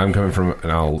again, I'm coming from,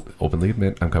 and I'll openly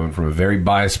admit, I'm coming from a very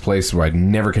biased place where I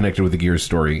never connected with the Gears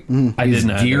story. I Is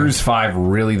didn't either. Gears 5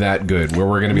 really that good? Where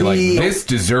we're going to be like, this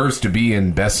deserves to be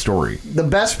in best story. The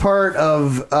best part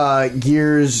of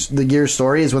the Gears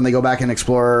story is when they go back and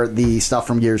explore the stuff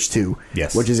from Gears 2.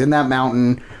 Yes. Which is in that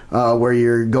mountain where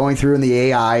you're going through and the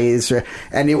AI is...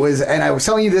 And I was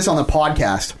telling you this on the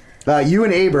podcast. You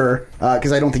and Aber,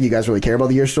 because I don't think you guys really care about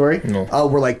the Gears story,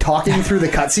 were like talking through the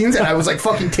cutscenes, and I was like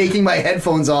fucking taking my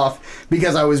headphones off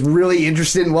because I was really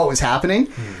interested in what was happening.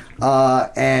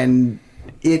 And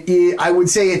I would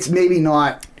say it's maybe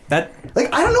not... That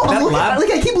Like, I don't know. I'm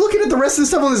looking, I keep looking at the rest of the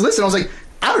stuff on this list, and I was like,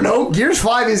 I don't know. Gears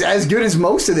 5 is as good as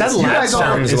most of this. that You lab guys all-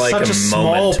 sounds is like such a a small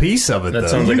moment. piece of it. That though.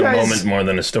 sounds like You a guys- moment more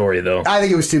than a story, though. I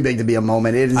think it was too big to be a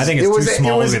moment. I think it's it was, too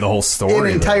small it was to be the whole story,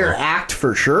 An entire though. act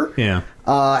for sure. Yeah.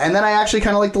 And then I actually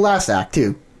kind of like the last act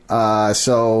too.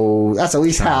 So that's at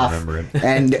least half. remember it.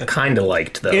 And Kind of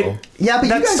liked, though. yeah, but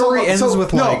That you guys story almost, ends so,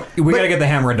 with no, like, we but got to get the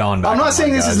Hammer of Dawn back. I'm not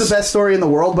saying this is guys. the best story in the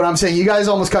world, but I'm saying you guys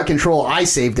almost cut Control. I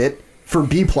saved it for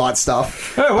B plot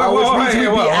stuff. Hey, whoa, which means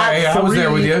we'd be at I was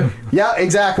there with you. Yeah,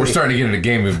 exactly. We're starting to get in a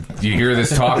game of, do you hear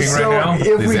this talking So right now?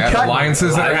 if These we cut-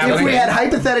 alliances that are If happening? we had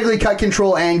hypothetically cut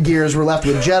Control and Gears, we're left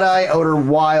with Jedi, Outer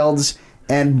Wilds,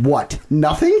 and what?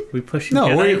 Nothing? We push No,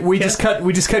 Jedi. we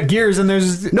just cut Gears, and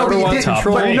there's No, but you Outer did. Wilds But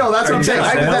Control. no, that's what I'm saying.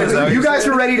 Hypothetically, you guys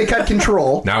were ready to cut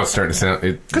Control. Now it's starting to sound...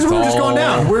 Because we were just going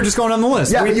down. We were just going on the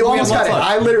list. Yeah, but you we almost had cut it. lots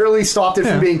I left. literally stopped it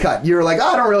from being cut. You were like,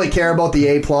 I don't really care about the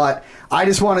A plot. I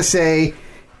just want to say,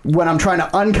 when I'm trying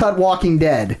to uncut Walking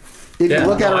Dead, if Yeah, you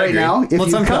look at no, it I right agree. now, if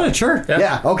Let's you uncut cut it, sure.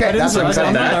 Yeah, okay, that's what I'm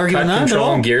saying. not That, arguing cut that at Control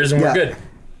all. and Gears, and Yeah. we're good.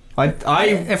 I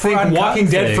think uncut Walking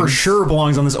Dead for things- sure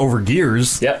belongs on this over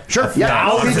Gears. Yep. Sure, yeah,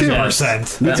 me too.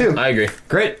 1,000%. Me too. I agree.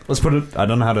 Great. Let's put it. I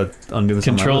don't know how to undo this.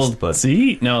 on my Control list, but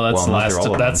C? No, that's Well, the not through all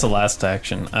last. of That's them. the last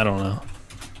action. I don't know.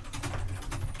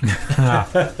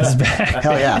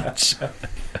 Hell yeah.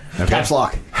 Caps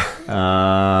lock.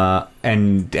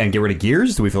 and get rid of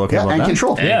Gears. Do we feel okay Yeah, about and that?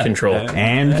 Control. And Control.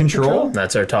 And Control.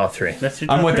 That's our top 3. That's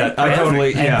your I'm with top that. I three.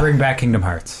 totally. And Yeah. bring back Kingdom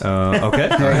Hearts. Okay.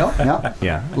 There you go. Yeah.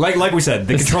 Yeah. Like we said,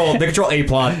 the control A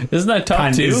plot Isn't that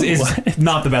top two? is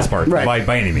not the best part Right.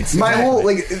 by any means. My whole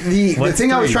the What's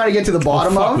thing I was three? trying to get to the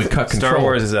bottom Fuck, of. we cut Control. Star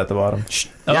Wars is at the bottom.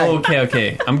 Oh,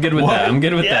 okay. I'm good with that. I'm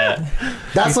good with that.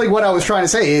 That's like what I was trying to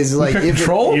say is like if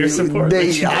Control? Your support.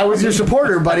 I was your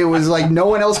supporter, but it was like no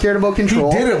one else cared about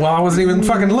Control. Did it while I wasn't even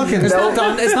fucking looking. It's not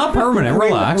done. It's not permanent.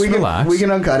 Relax. we can, relax. We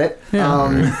can uncut it.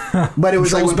 But it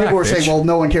was like when Control's people back, were saying, bitch. "Well,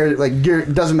 no one cares." Like, Gear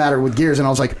doesn't matter with Gears, and I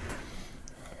was like,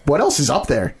 "What else is up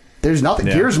there? There's nothing.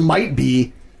 Yeah. Gears might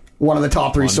be one of the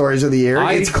top 3 stories of the year.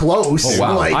 I- It's close. Oh,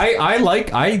 wow. Like,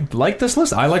 I like this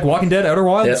list. I like Walking Dead, Outer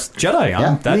Wilds, Jedi.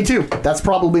 yeah, me too. That's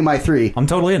probably my 3. I'm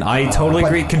totally in. I totally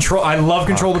agree. Control. I love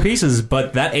Control to pieces,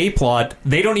 but that A plot,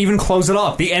 they don't even close it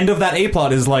off. The end of that A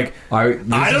plot is like, I don't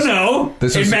know.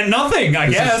 It meant nothing.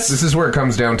 I guess. This is where it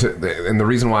comes down to, and the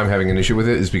reason why I'm having an issue with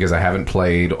it is because I haven't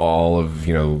played all of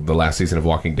the last season of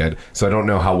Walking Dead, so I don't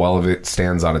know how well of it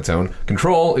stands on its own.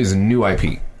 Control is a new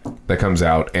IP that comes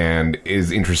out and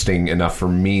is interesting enough for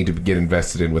me to get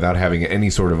invested in without having any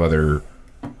sort of other,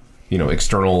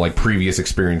 external like previous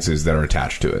experiences that are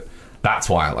attached to it. That's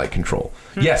why I like Control.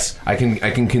 Yes, I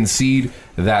can concede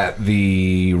that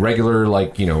the regular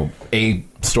A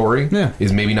story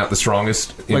is maybe not the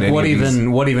strongest. In like any what of these.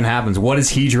 even happens? What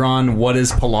is Hedron? What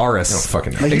is Polaris? I don't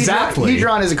fucking know. Like, Exactly.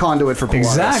 Hedron is a conduit for Polaris.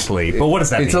 Exactly. But what does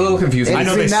that mean? It's a little confusing. I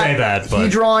know they say that, but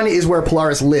Hedron is where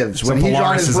Polaris lives. When Hedron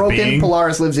Polaris is is a broken, being?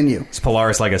 Polaris lives in you. is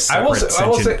Polaris like a I will separate say- I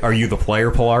will sentient? say- Are you the player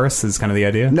Polaris? Is kind of the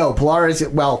idea. No, Polaris.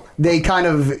 Well, they kind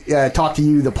of talk to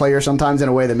you, the player, sometimes in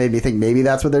a way that made me think maybe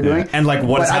that's what they're doing. And, like,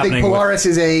 what but is I think happening with- Polaris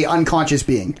is a unconscious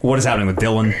being. What is happening with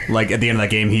Dylan? Like at the end of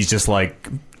that game, he's just like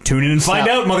Tune in and find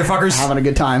out, motherfuckers. Having a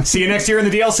good time. See you next year in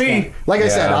the DLC. Like I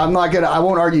said, I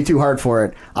won't argue too hard for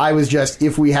it. I was just,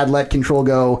 if we had let Control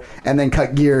go and then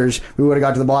cut Gears, we would have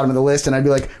got to the bottom of the list, and I'd be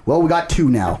like, well, we got 2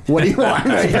 now. What do you want?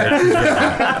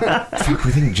 Fuck,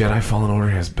 we think Jedi Fallen Order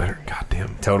has better.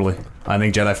 Goddamn. Totally. I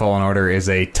think Jedi Fallen Order is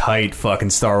a tight fucking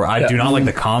Star Wars. I do not like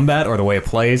the combat or the way it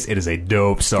plays. It is a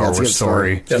dope Star Wars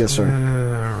story. It's a good story.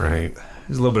 Right.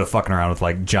 There's a little bit of fucking around with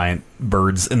like giant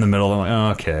birds in the middle. I'm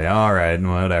like, okay, all right,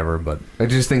 whatever. But I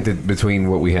just think that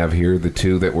between what we have here, the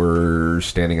 2 that were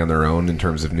standing on their own in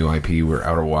terms of new IP were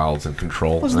Outer Wilds and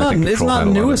Control. it's And I not think it's Control not had a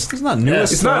lot of- newest. It's not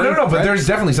newest. It's not, no, but there's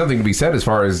definitely something to be said as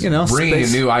far as bringing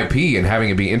space. a new IP and having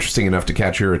it be interesting enough to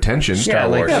catch your attention. Yeah,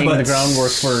 like laying but- the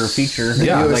groundwork for a feature.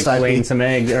 Yeah. like Newest laying IP. some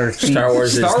eggs or Star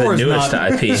Wars is Star the Wars newest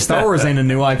not, IP. Star Wars ain't a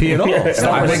new IP at all. Yeah,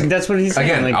 Star Wars. like, that's what he's saying.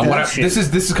 Again, like, what that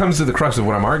shit. this comes to the crux of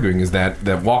what I'm arguing is that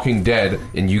Walking Dead,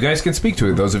 and you guys can speak to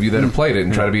it, those of you that have played it,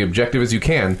 and try to be objective as you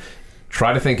can.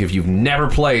 Try to think, if you've never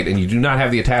played and you do not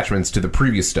have the attachments to the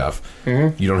previous stuff,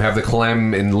 you don't have the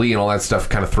Clem and Lee and all that stuff,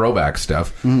 kind of throwback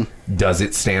stuff, does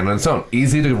it stand on its own?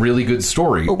 Is it a really good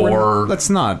story? Or that's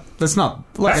not. that's what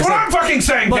I'm fucking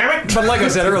saying, damn it! But like I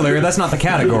said earlier, that's not the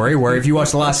category where if you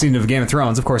watch the last season of Game of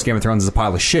Thrones, of course Game of Thrones is a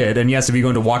pile of shit. And yes, if you go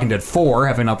into Walking Dead 4,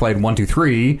 having not played 1, 2,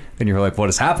 3, then you're like, what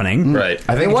is happening? Right.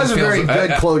 I think It was just a very feels-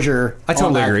 good closure. I totally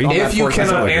on that- agree. on that If you fourth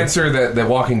cannot episode. answer that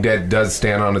Walking Dead does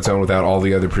stand on its own without all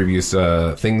the other previous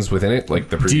things within it, like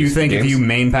the previous Do you think games, if you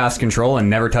main passed Control and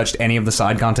never touched any of the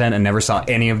side content and never saw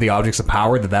any of the objects of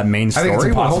power, that main I story think it's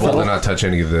would hold impossible up? to not touch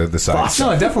any of the sides.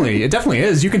 No, it definitely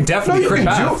is. You can definitely crit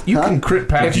path. You can crit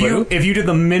path. If you did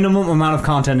the minimum amount of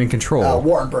content in Control,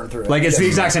 Warren burned through it. like it's the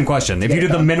exact same question. If you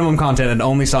did the minimum content and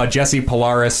only saw Jesse,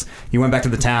 Polaris, you went back to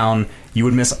the town, you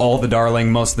would miss all the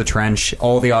Darling, most of the trench,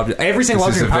 all the objects, every single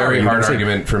This is object a of power. very you hard would see.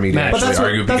 argument for me to But actually that's what-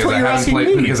 argue that's because what I you're haven't asking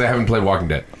played me. because I haven't played Walking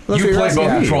Dead. That's what You you're played both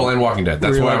asking me. Control and Walking Dead.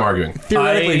 That's Where what you're I'm like- arguing.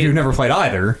 Theoretically, if you've never played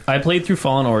either, I played through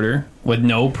Fallen Order with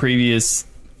no previous,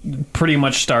 pretty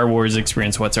much Star Wars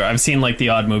experience whatsoever. I've seen like the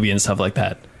odd movie and stuff like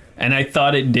that, and I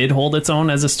thought it did hold its own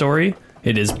as a story.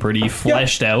 It is pretty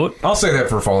fleshed out, I'll say that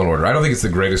for Fallen Order. I don't think it's the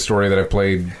greatest story that I've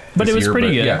played, but this it was year, pretty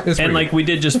but good. Yeah, it's and pretty like we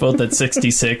did just vote that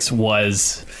 66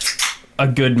 was a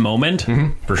good moment.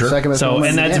 for sure. Second best So, moment and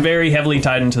in the that's game. very heavily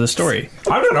tied into the story.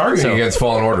 I'm not arguing So- against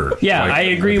Fallen Order. Yeah, Like, I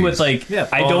agree with these. like I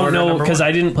Fallen don't Order know number because one.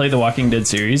 I didn't play the Walking Dead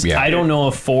series. Yeah. I don't know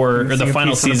if 4 or the Missing a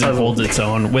final piece of the season puzzle. holds its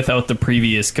own without the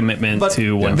previous commitment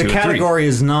to 1, 2, the and 3. category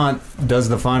is not does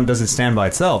it stand by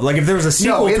itself? Like if there was a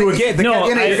sequel No, to a game, no,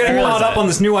 you're I getting realize caught up that. on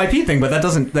this new IP thing, but that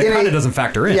In kind a- of doesn't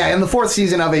factor in. Yeah, in the 4th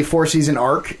season of a 4-season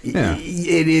arc, Yeah.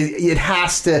 it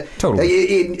has to Totally.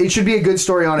 It should be a good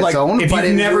story on its Like, own. if but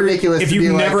you've it's never, ridiculous if to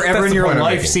you've be never like, ever That's in the your point I'm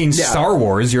life making. seen Yeah. Star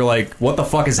Wars, you're like, what the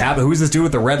fuck is happening? Who's this dude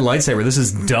with the red lightsaber? This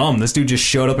is dumb. This dude just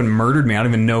showed up and murdered me. I don't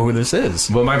even know who this is.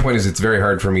 But my point is, it's very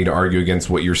hard for me to argue against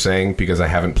what you're saying because I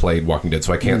haven't played Walking Dead,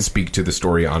 so I can't speak to the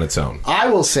story on its own. I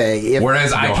will say, if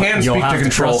Whereas I can you'll speak have to to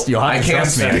Control. trust- you'll have I to can.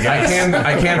 trust me, I guess.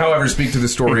 I can, however, speak to the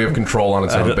story of Control on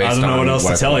its own. I based don't know on what else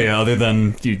to I've tell played. you other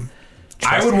than you.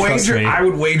 I would trust wager. me. I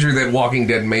would wager that Walking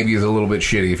Dead maybe is a little bit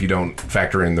shitty if you don't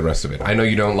factor in the rest of it. I know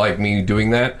you don't like me doing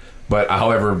that, but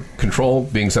however, Control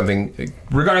being something,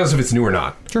 regardless if it's new or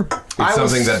not, Sure. it's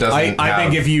something that doesn't. I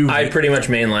think if you, I pretty much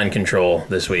mainline Control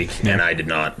this week, and I did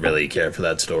not really care for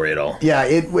that story at all. yeah,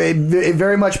 it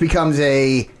very much becomes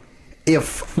a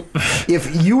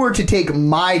if you were to take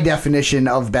my definition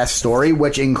of best story,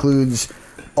 which includes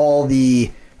all the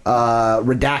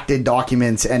redacted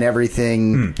documents and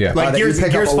everything, yeah. like that you Gears, pick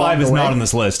up Gears along 5 the is way. not on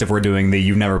this list if we're doing the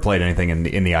you've never played anything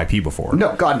in the IP before.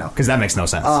 No, God no. Because that makes no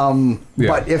sense. Yeah.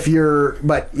 But if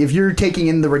you're taking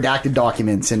in the redacted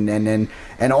documents and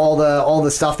all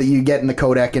the stuff that you get in the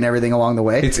codec and everything along the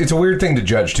way, It's a weird thing to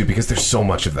judge too because there's so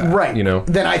much of that, right? You know,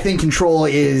 then I think Control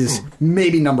is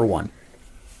maybe number one.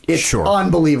 It's Sure.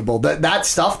 unbelievable that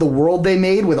stuff, the world they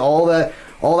made with all that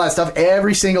stuff.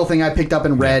 Every single thing I picked up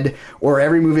and read, or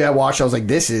every movie I watched, I was like,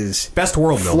 this is Best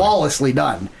world building. flawlessly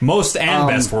done. Most and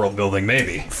best world building,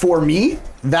 maybe. For me,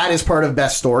 that is part of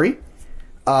best story.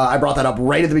 I brought that up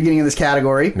right at the beginning of this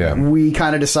category. Yeah. We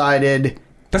kind of decided.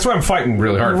 that's why I'm fighting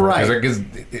really hard for Right. because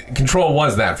Control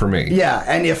was that for me. Yeah,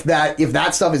 and if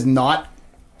that stuff is not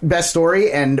best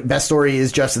story and best story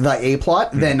is just the A plot,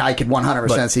 then I could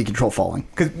 100% see Control falling.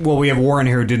 Well, we have Warren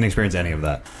here who didn't experience any of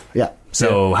that. Yeah.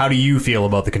 So, how do you feel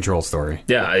about the Control story?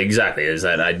 Yeah, exactly. Is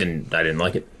that I didn't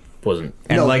like it. Wasn't.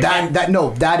 And no, like-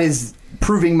 that is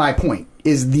proving my point.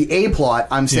 Is the A plot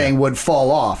I'm saying would fall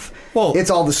off. Well-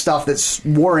 it's all the stuff that's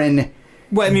Warren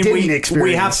Well, I mean, didn't we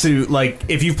experience. have to, like,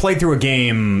 if you've played through a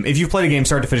game, if you've played a game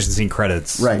start to finish and seen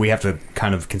credits, Right. we have to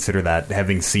kind of consider that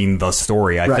having seen the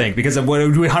story, I Right. think. Because we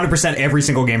 100% every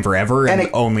single game forever, and it-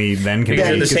 only then can Because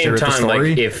we at the same consider it the time, story.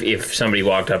 like if somebody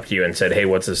walked up to you and said, "Hey,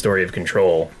 what's the story of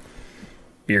Control?"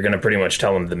 You're going to pretty much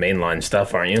tell them the mainline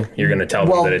stuff, aren't you? You're going to tell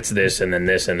Well- them that it's this, and then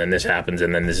this, and then this happens,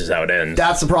 and then this is how it ends.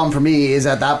 That's the problem for me. Is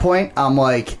at that point, I'm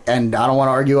like, and I don't want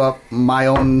to argue up my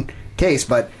own case,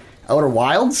 but Outer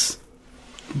Wilds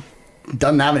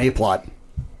doesn't have an A plot.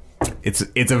 It's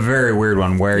a very weird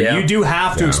one where Yeah. you do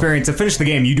have to experience, to finish the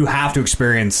game, you do have to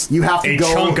experience You have to a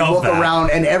go chunk of look that. around,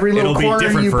 and every little It'll be corner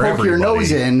different you for poke your everybody.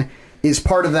 nose in is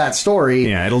part of that story.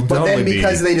 Yeah, it'll But then totally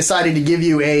because be- they decided to give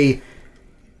you a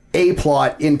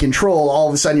plot in Control, all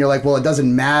of a sudden you're like, well, it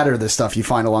doesn't matter the stuff you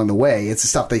find along the way. It's the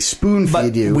stuff they spoon feed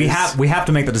But you. we It's- have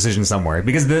to make the decision somewhere,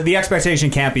 because the expectation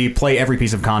can't be play every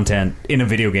piece of content in a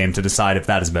video game to decide if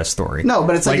that is best story. No,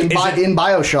 but it's like, is it- in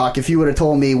Bioshock, if you would have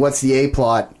told me what's the A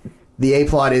plot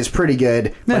is pretty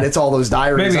good, but Yeah. it's all those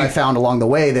diaries Maybe- I found along the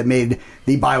way that made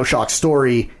the Bioshock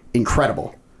story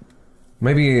incredible.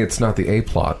 Maybe it's not the A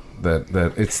plot, that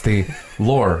it's the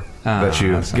lore that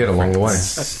you get along the way.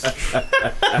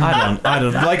 I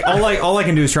don't like all I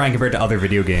can do is try and compare it to other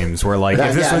video games where, like,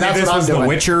 if this Yeah, was, that's if this what I'm was The doing.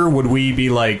 Witcher, would we be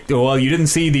like, oh, well, you didn't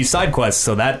see these side quests,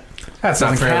 so that That's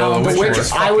not doesn't fair. count. though. The Witcher,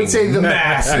 is I would say fucking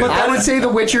massive. I would say The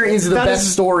Witcher is the that best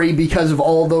is- story because of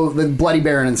all the Bloody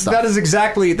Baron and stuff. That is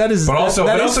exactly that is But also,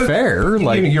 that but is also fair.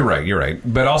 Like, you're right.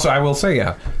 But also, I will say,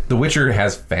 yeah, The Witcher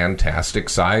has fantastic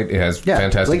side. It has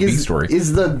fantastic beat story.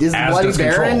 Is the As Bloody does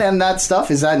Baron Control. and that stuff,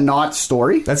 is that not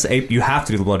story? that's you have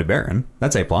to do the Bloody Baron.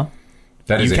 That's a plot.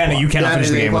 That is You a cannot plot. you cannot That finish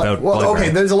is the a game plot. without. Well, Bloody okay,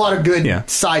 Baron. there's a lot of good Yeah.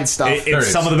 side stuff. It's is,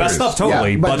 some of the best there stuff, is.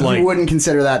 totally, but, but like you wouldn't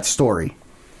consider that story.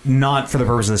 not for the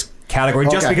purpose of this category.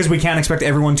 Just Okay. because we can't expect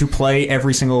everyone to play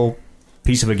every single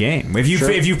piece of a game. If you Sure.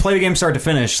 if you play the game start to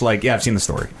finish, like, yeah, I've seen the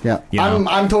story. Yeah, You know?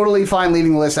 I'm totally fine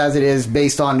leaving the list as it is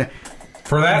based on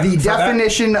For that, the for that-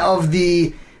 definition of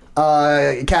the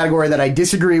category that I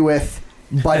disagree with.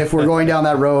 But if we're going down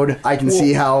that road, I can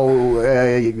see how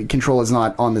Control is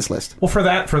not on this list. Well, for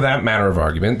that matter of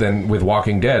argument, then with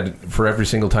Walking Dead, for every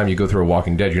single time you go through a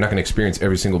Walking Dead, you're not going to experience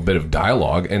every single bit of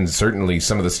dialogue, and certainly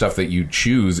some of the stuff that you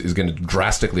choose is going to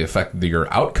drastically affect your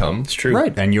outcome. It's true.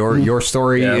 Right, and your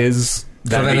story Yeah. is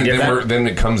So then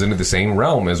it comes into the same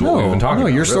realm as what we've been talking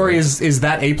about. your story really. is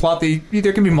that a plot that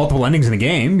there can be multiple endings in the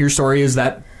game. Your story is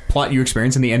that plot you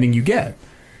experience and the ending you get.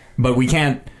 But we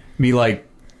can't be like,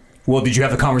 well, did you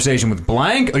have the conversation with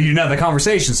blank? Oh, you didn't have the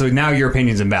conversation, so now your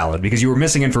opinion's invalid because you were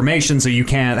missing information. So you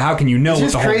can't. How can you know what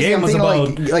It's the just whole crazy. game I'm was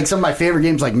thinking about? like some of my favorite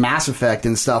games, like Mass Effect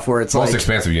and stuff, where it's most like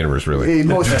expansive universe, really. the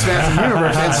most expansive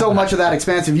universe, and so much of that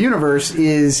expansive universe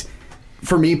is,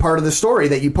 for me, part of the story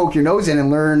that you poke your nose in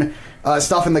and learn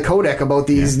stuff in the codec about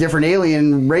these different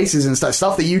alien races and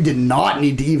stuff that you did not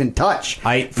need to even touch.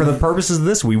 For the purposes of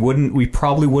this, we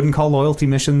probably wouldn't call loyalty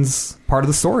missions part of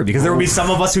the story because there would be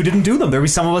some of us who didn't do them. There would be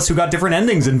some of us who got different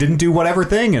endings and didn't do whatever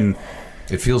thing. And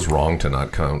It feels wrong to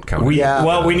not count. we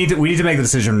Yeah. we need to make the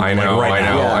decision. I know, like, right I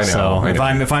know, now. I know, So I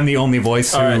know. if I'm the only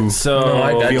voice All who right, so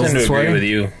I feels tend to this agree way? with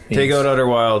you. take out Outer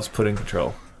Wilds, put in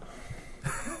Control.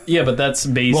 Yeah, but that's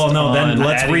based Well, no, then on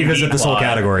let's adding revisit the this whole plot.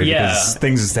 category Yeah. because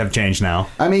things have changed now.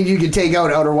 I mean, you could take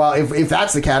out Outer Wilds if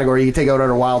that's the category. You could take out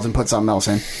Outer Wilds and put something else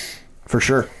in, for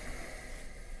sure.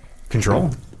 Control.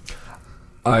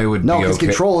 I would No, be because okay.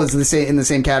 Control is in the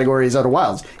same category as Outer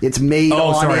Wilds. It's made. Oh,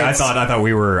 on sorry. I its- thought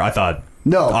we were. I thought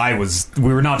No.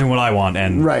 we were not doing what I want.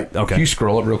 And Right. Okay. Can you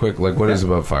scroll up real quick? Like, what is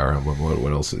above Fire Emblem?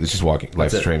 What else? It's just Walking.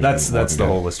 Life's Strange. That's and the Walking Dead.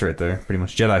 whole list right there, pretty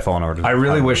much. Jedi Fallen Order. I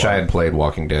really wish I had played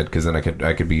Walking Dead because then I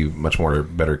could be much more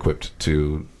better equipped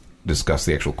to discuss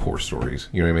the actual core stories.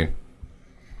 You know what I mean?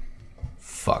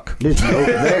 Fuck.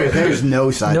 There's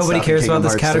no side. Nobody stuff in cares about Kingdom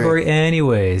this Hearts 3. category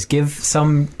anyways. Give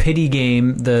some pity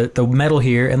game the medal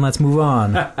here and let's move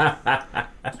on.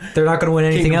 They're not going to win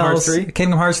anything Kingdom Hearts else. 3?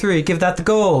 Kingdom Hearts 3, give that the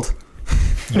gold.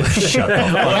 Shut up.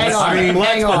 Hang on,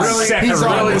 hang on. He's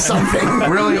on to something.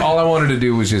 Really, all I wanted to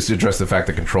do was just address the fact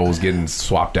that Control is getting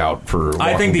swapped out for.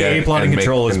 I think Walking the Dead A plot in and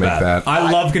Control make- is and make bad. that- I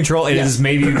love Control. It is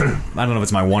maybe I don't know if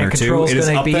it's my one And or two. Control's It is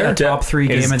gonna up be there. a top 3 It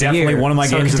game is of the definitely year. one of my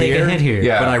So it games can of the take a year. hit here.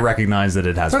 Yeah. But I recognize that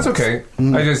it has. That's votes. okay.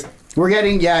 I just We're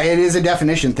getting it is a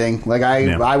definition thing. Like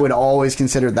I would always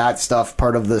consider that stuff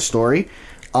part of the story.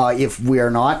 If we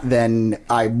are not, then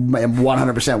I am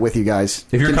 100% with you guys.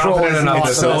 If you're Control confident is enough not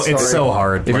that- that It's story. so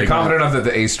hard. if you're Like, confident enough that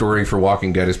the A story for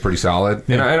Walking Dead is pretty solid,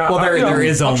 well, there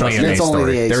is only an A It's only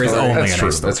story. the A There is story. only That's an true.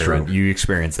 A story. That's true. You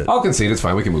experience it. I'll concede. It's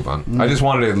fine. We can move on. I just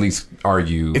wanted to at least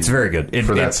argue. It's very good.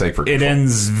 for that sake. For it Control.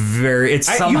 ends very. It's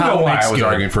You somehow know why makes I was good.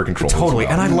 arguing for Control. as Totally,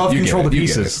 well. and I love You get Control it. to You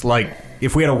get pieces. it. Like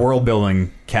if we had a world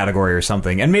building category or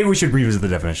something, and maybe we should revisit the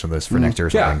definition of this for next year or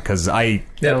something, because I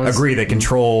agree that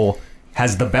Control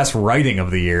has the best writing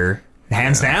of the year,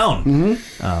 hands down.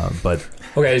 But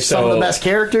Okay, Some of so the best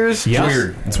characters. yeah,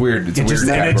 It's weird. It's a weird.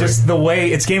 and it just the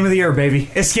way it's game of the year, baby.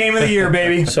 It's game of the year,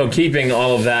 baby. so keeping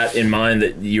all of that in mind,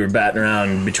 that you were batting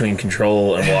around between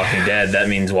Control and Walking Dead, that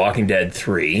means Walking Dead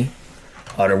 3,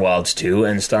 Outer Wilds 2,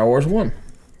 and Star Wars 1.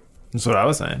 That's what I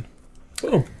was saying.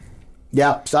 Boom.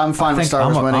 Yeah, so I'm fine with Star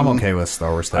Wars winning. I'm okay with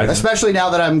Star Wars. Especially now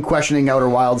that I'm questioning Outer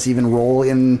Wilds' even role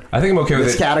in I think I'm okay with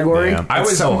this it. category. Yeah. I It's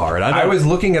was so hard. I was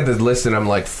looking at the list and I'm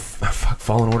like, fuck,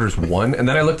 Fallen Order's 1, and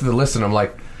then I looked at the list and I'm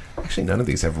like, actually, none of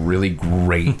these have really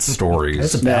great stories.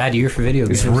 It's a bad year for video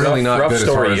games. It's really not rough good as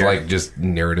far story as year. like just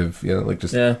narrative, like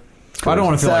just. Yeah. I don't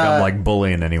want to feel like It's, I'm like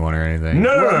bullying anyone or anything.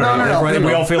 No. Everyone-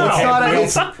 we all feel okay.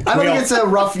 It's not I don't think it's a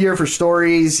rough year for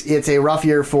stories. It's a rough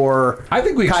year for I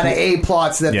think we kind of A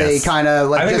plots that they Yes. kind of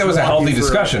like. I think just that was a walk healthy you through.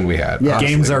 discussion we had. Yeah. honestly.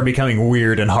 Games are becoming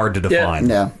weird and hard to define.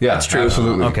 Yeah. Yeah, that's true.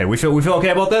 Absolutely. Okay, we feel okay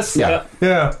about this. Yeah.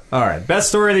 Yeah. All right. Best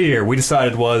story of the year we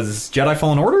decided was Jedi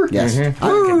Fallen Order. Yes. I'm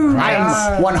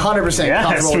 100% Yes,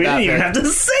 comfortable we with didn't that. even pick. have to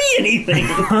say anything.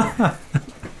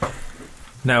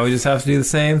 Now we just have to do the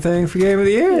same thing for Game of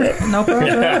the Year No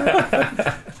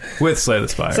problem. with Slay the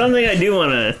Spire. Something I do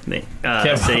want to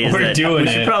say is We're that doing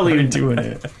we should it. probably We're doing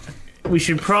it. we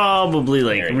should probably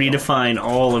like redefine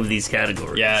all of these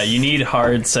categories. Yeah, you need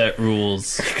hard set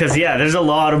rules. because there's a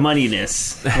lot of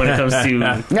moneyness when it comes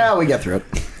to Yeah, we get through it.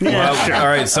 yeah, sure. All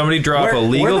right, somebody drop a Where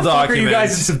legal the fuck document. are you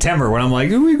guys in September when I'm like,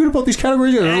 are we good about these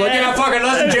categories? They're like, yeah, fuck it,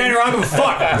 that's in January. I don't give a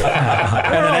fuck.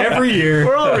 And then every year,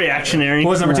 We're all reactionary. what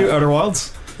was number 2? Outer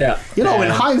Wilds. Yeah. You know, in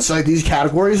hindsight, these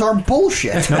categories are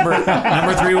bullshit. Number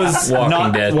 3 was Walking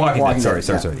not Dead. Walking Walking Dead.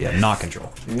 Dead, Sorry. Yeah, not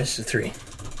Control. Mr. 3.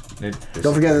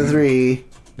 Don't forget the 3.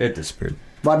 It disappeared.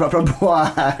 What?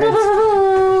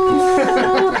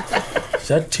 Is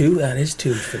that 2? That is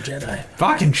 2 for Jedi.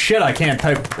 Fucking shit, I can't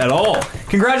type at all.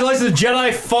 Congratulations to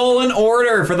Jedi Fallen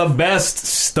Order for the best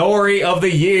story of the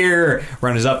year.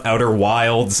 Runners up Outer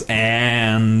Wilds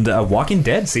and Walking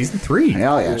Dead Season 3.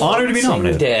 Hell yeah. Honored to be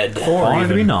nominated. Dead. Honored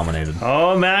to be nominated.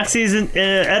 Oh, Maxie's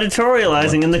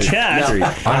editorializing in the chat.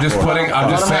 I'm just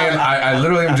saying. I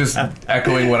literally am just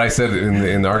echoing what I said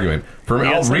in the argument.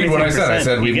 I'll read what I said. I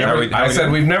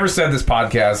said we've never said this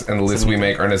podcast and the lists we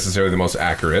make are necessarily the most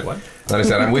accurate. And I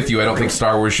said I'm with you. I don't think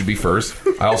Star Wars should be first.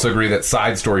 I also agree that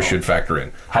side stories should factor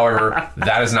in. However,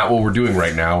 that is not what we're doing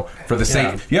right now. For the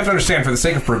sake, you have to understand, for the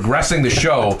sake of progressing the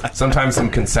show, sometimes some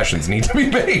concessions need to be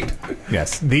made.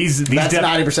 Yes, these That's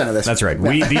 90% of this. That's right.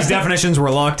 These definitions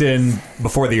were locked in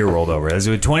before the year rolled over. As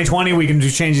with 2020, we can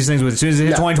just change these things. As soon as it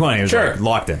hit 2020, it was like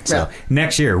locked in. So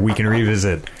next year we can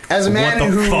revisit As a man what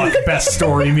the who- fuck best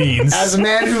story means. As a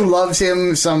man who loves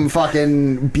him some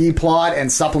fucking B plot and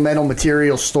supplemental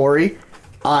material story,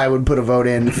 I would put a vote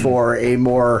in for a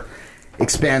more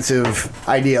expansive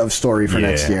idea of story for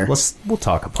next year. We'll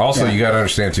talk about. Also, you got to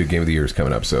understand too, Game of the Year is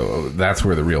coming up, so that's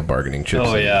where the real bargaining chips.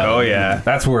 Oh in. yeah. Oh yeah.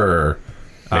 That's where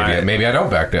maybe I don't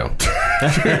back down.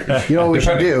 You know what we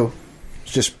should Depending. do?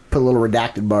 Just put little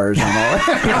redacted bars on all.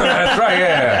 That's right.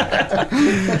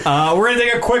 Yeah. We're gonna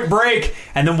take a quick break,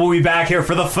 and then we'll be back here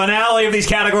for the finale of these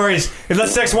categories. In the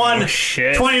 6-1,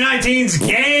 shit. 2019's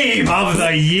Game of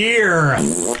the Year.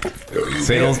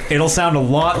 It'll sound a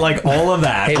lot like all of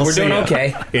that. Hey, I'll we're see doing ya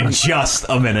okay. in just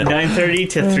a minute. 9:30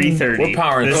 to 3:30. We're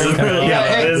powering This through. is really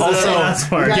Hey, this is the also, last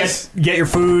part. you guys- Get your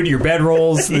food, your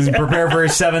bedrolls. Prepare for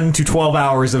 7 to 12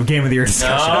 hours of Game of the Year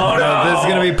discussion. This is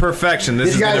gonna be perfection. This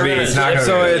These is guys gonna are be. gonna- It's not gonna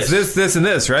So be it's this, and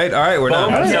this, right? All right, we're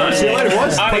done. See you later,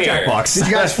 boys. Outta Put here. Jackbox. Did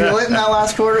you guys feel it in that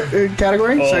last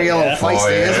category? So you get a little feisty. Oh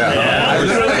isn't it? yeah. I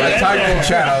literally, I typed in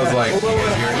chat. I was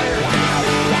like.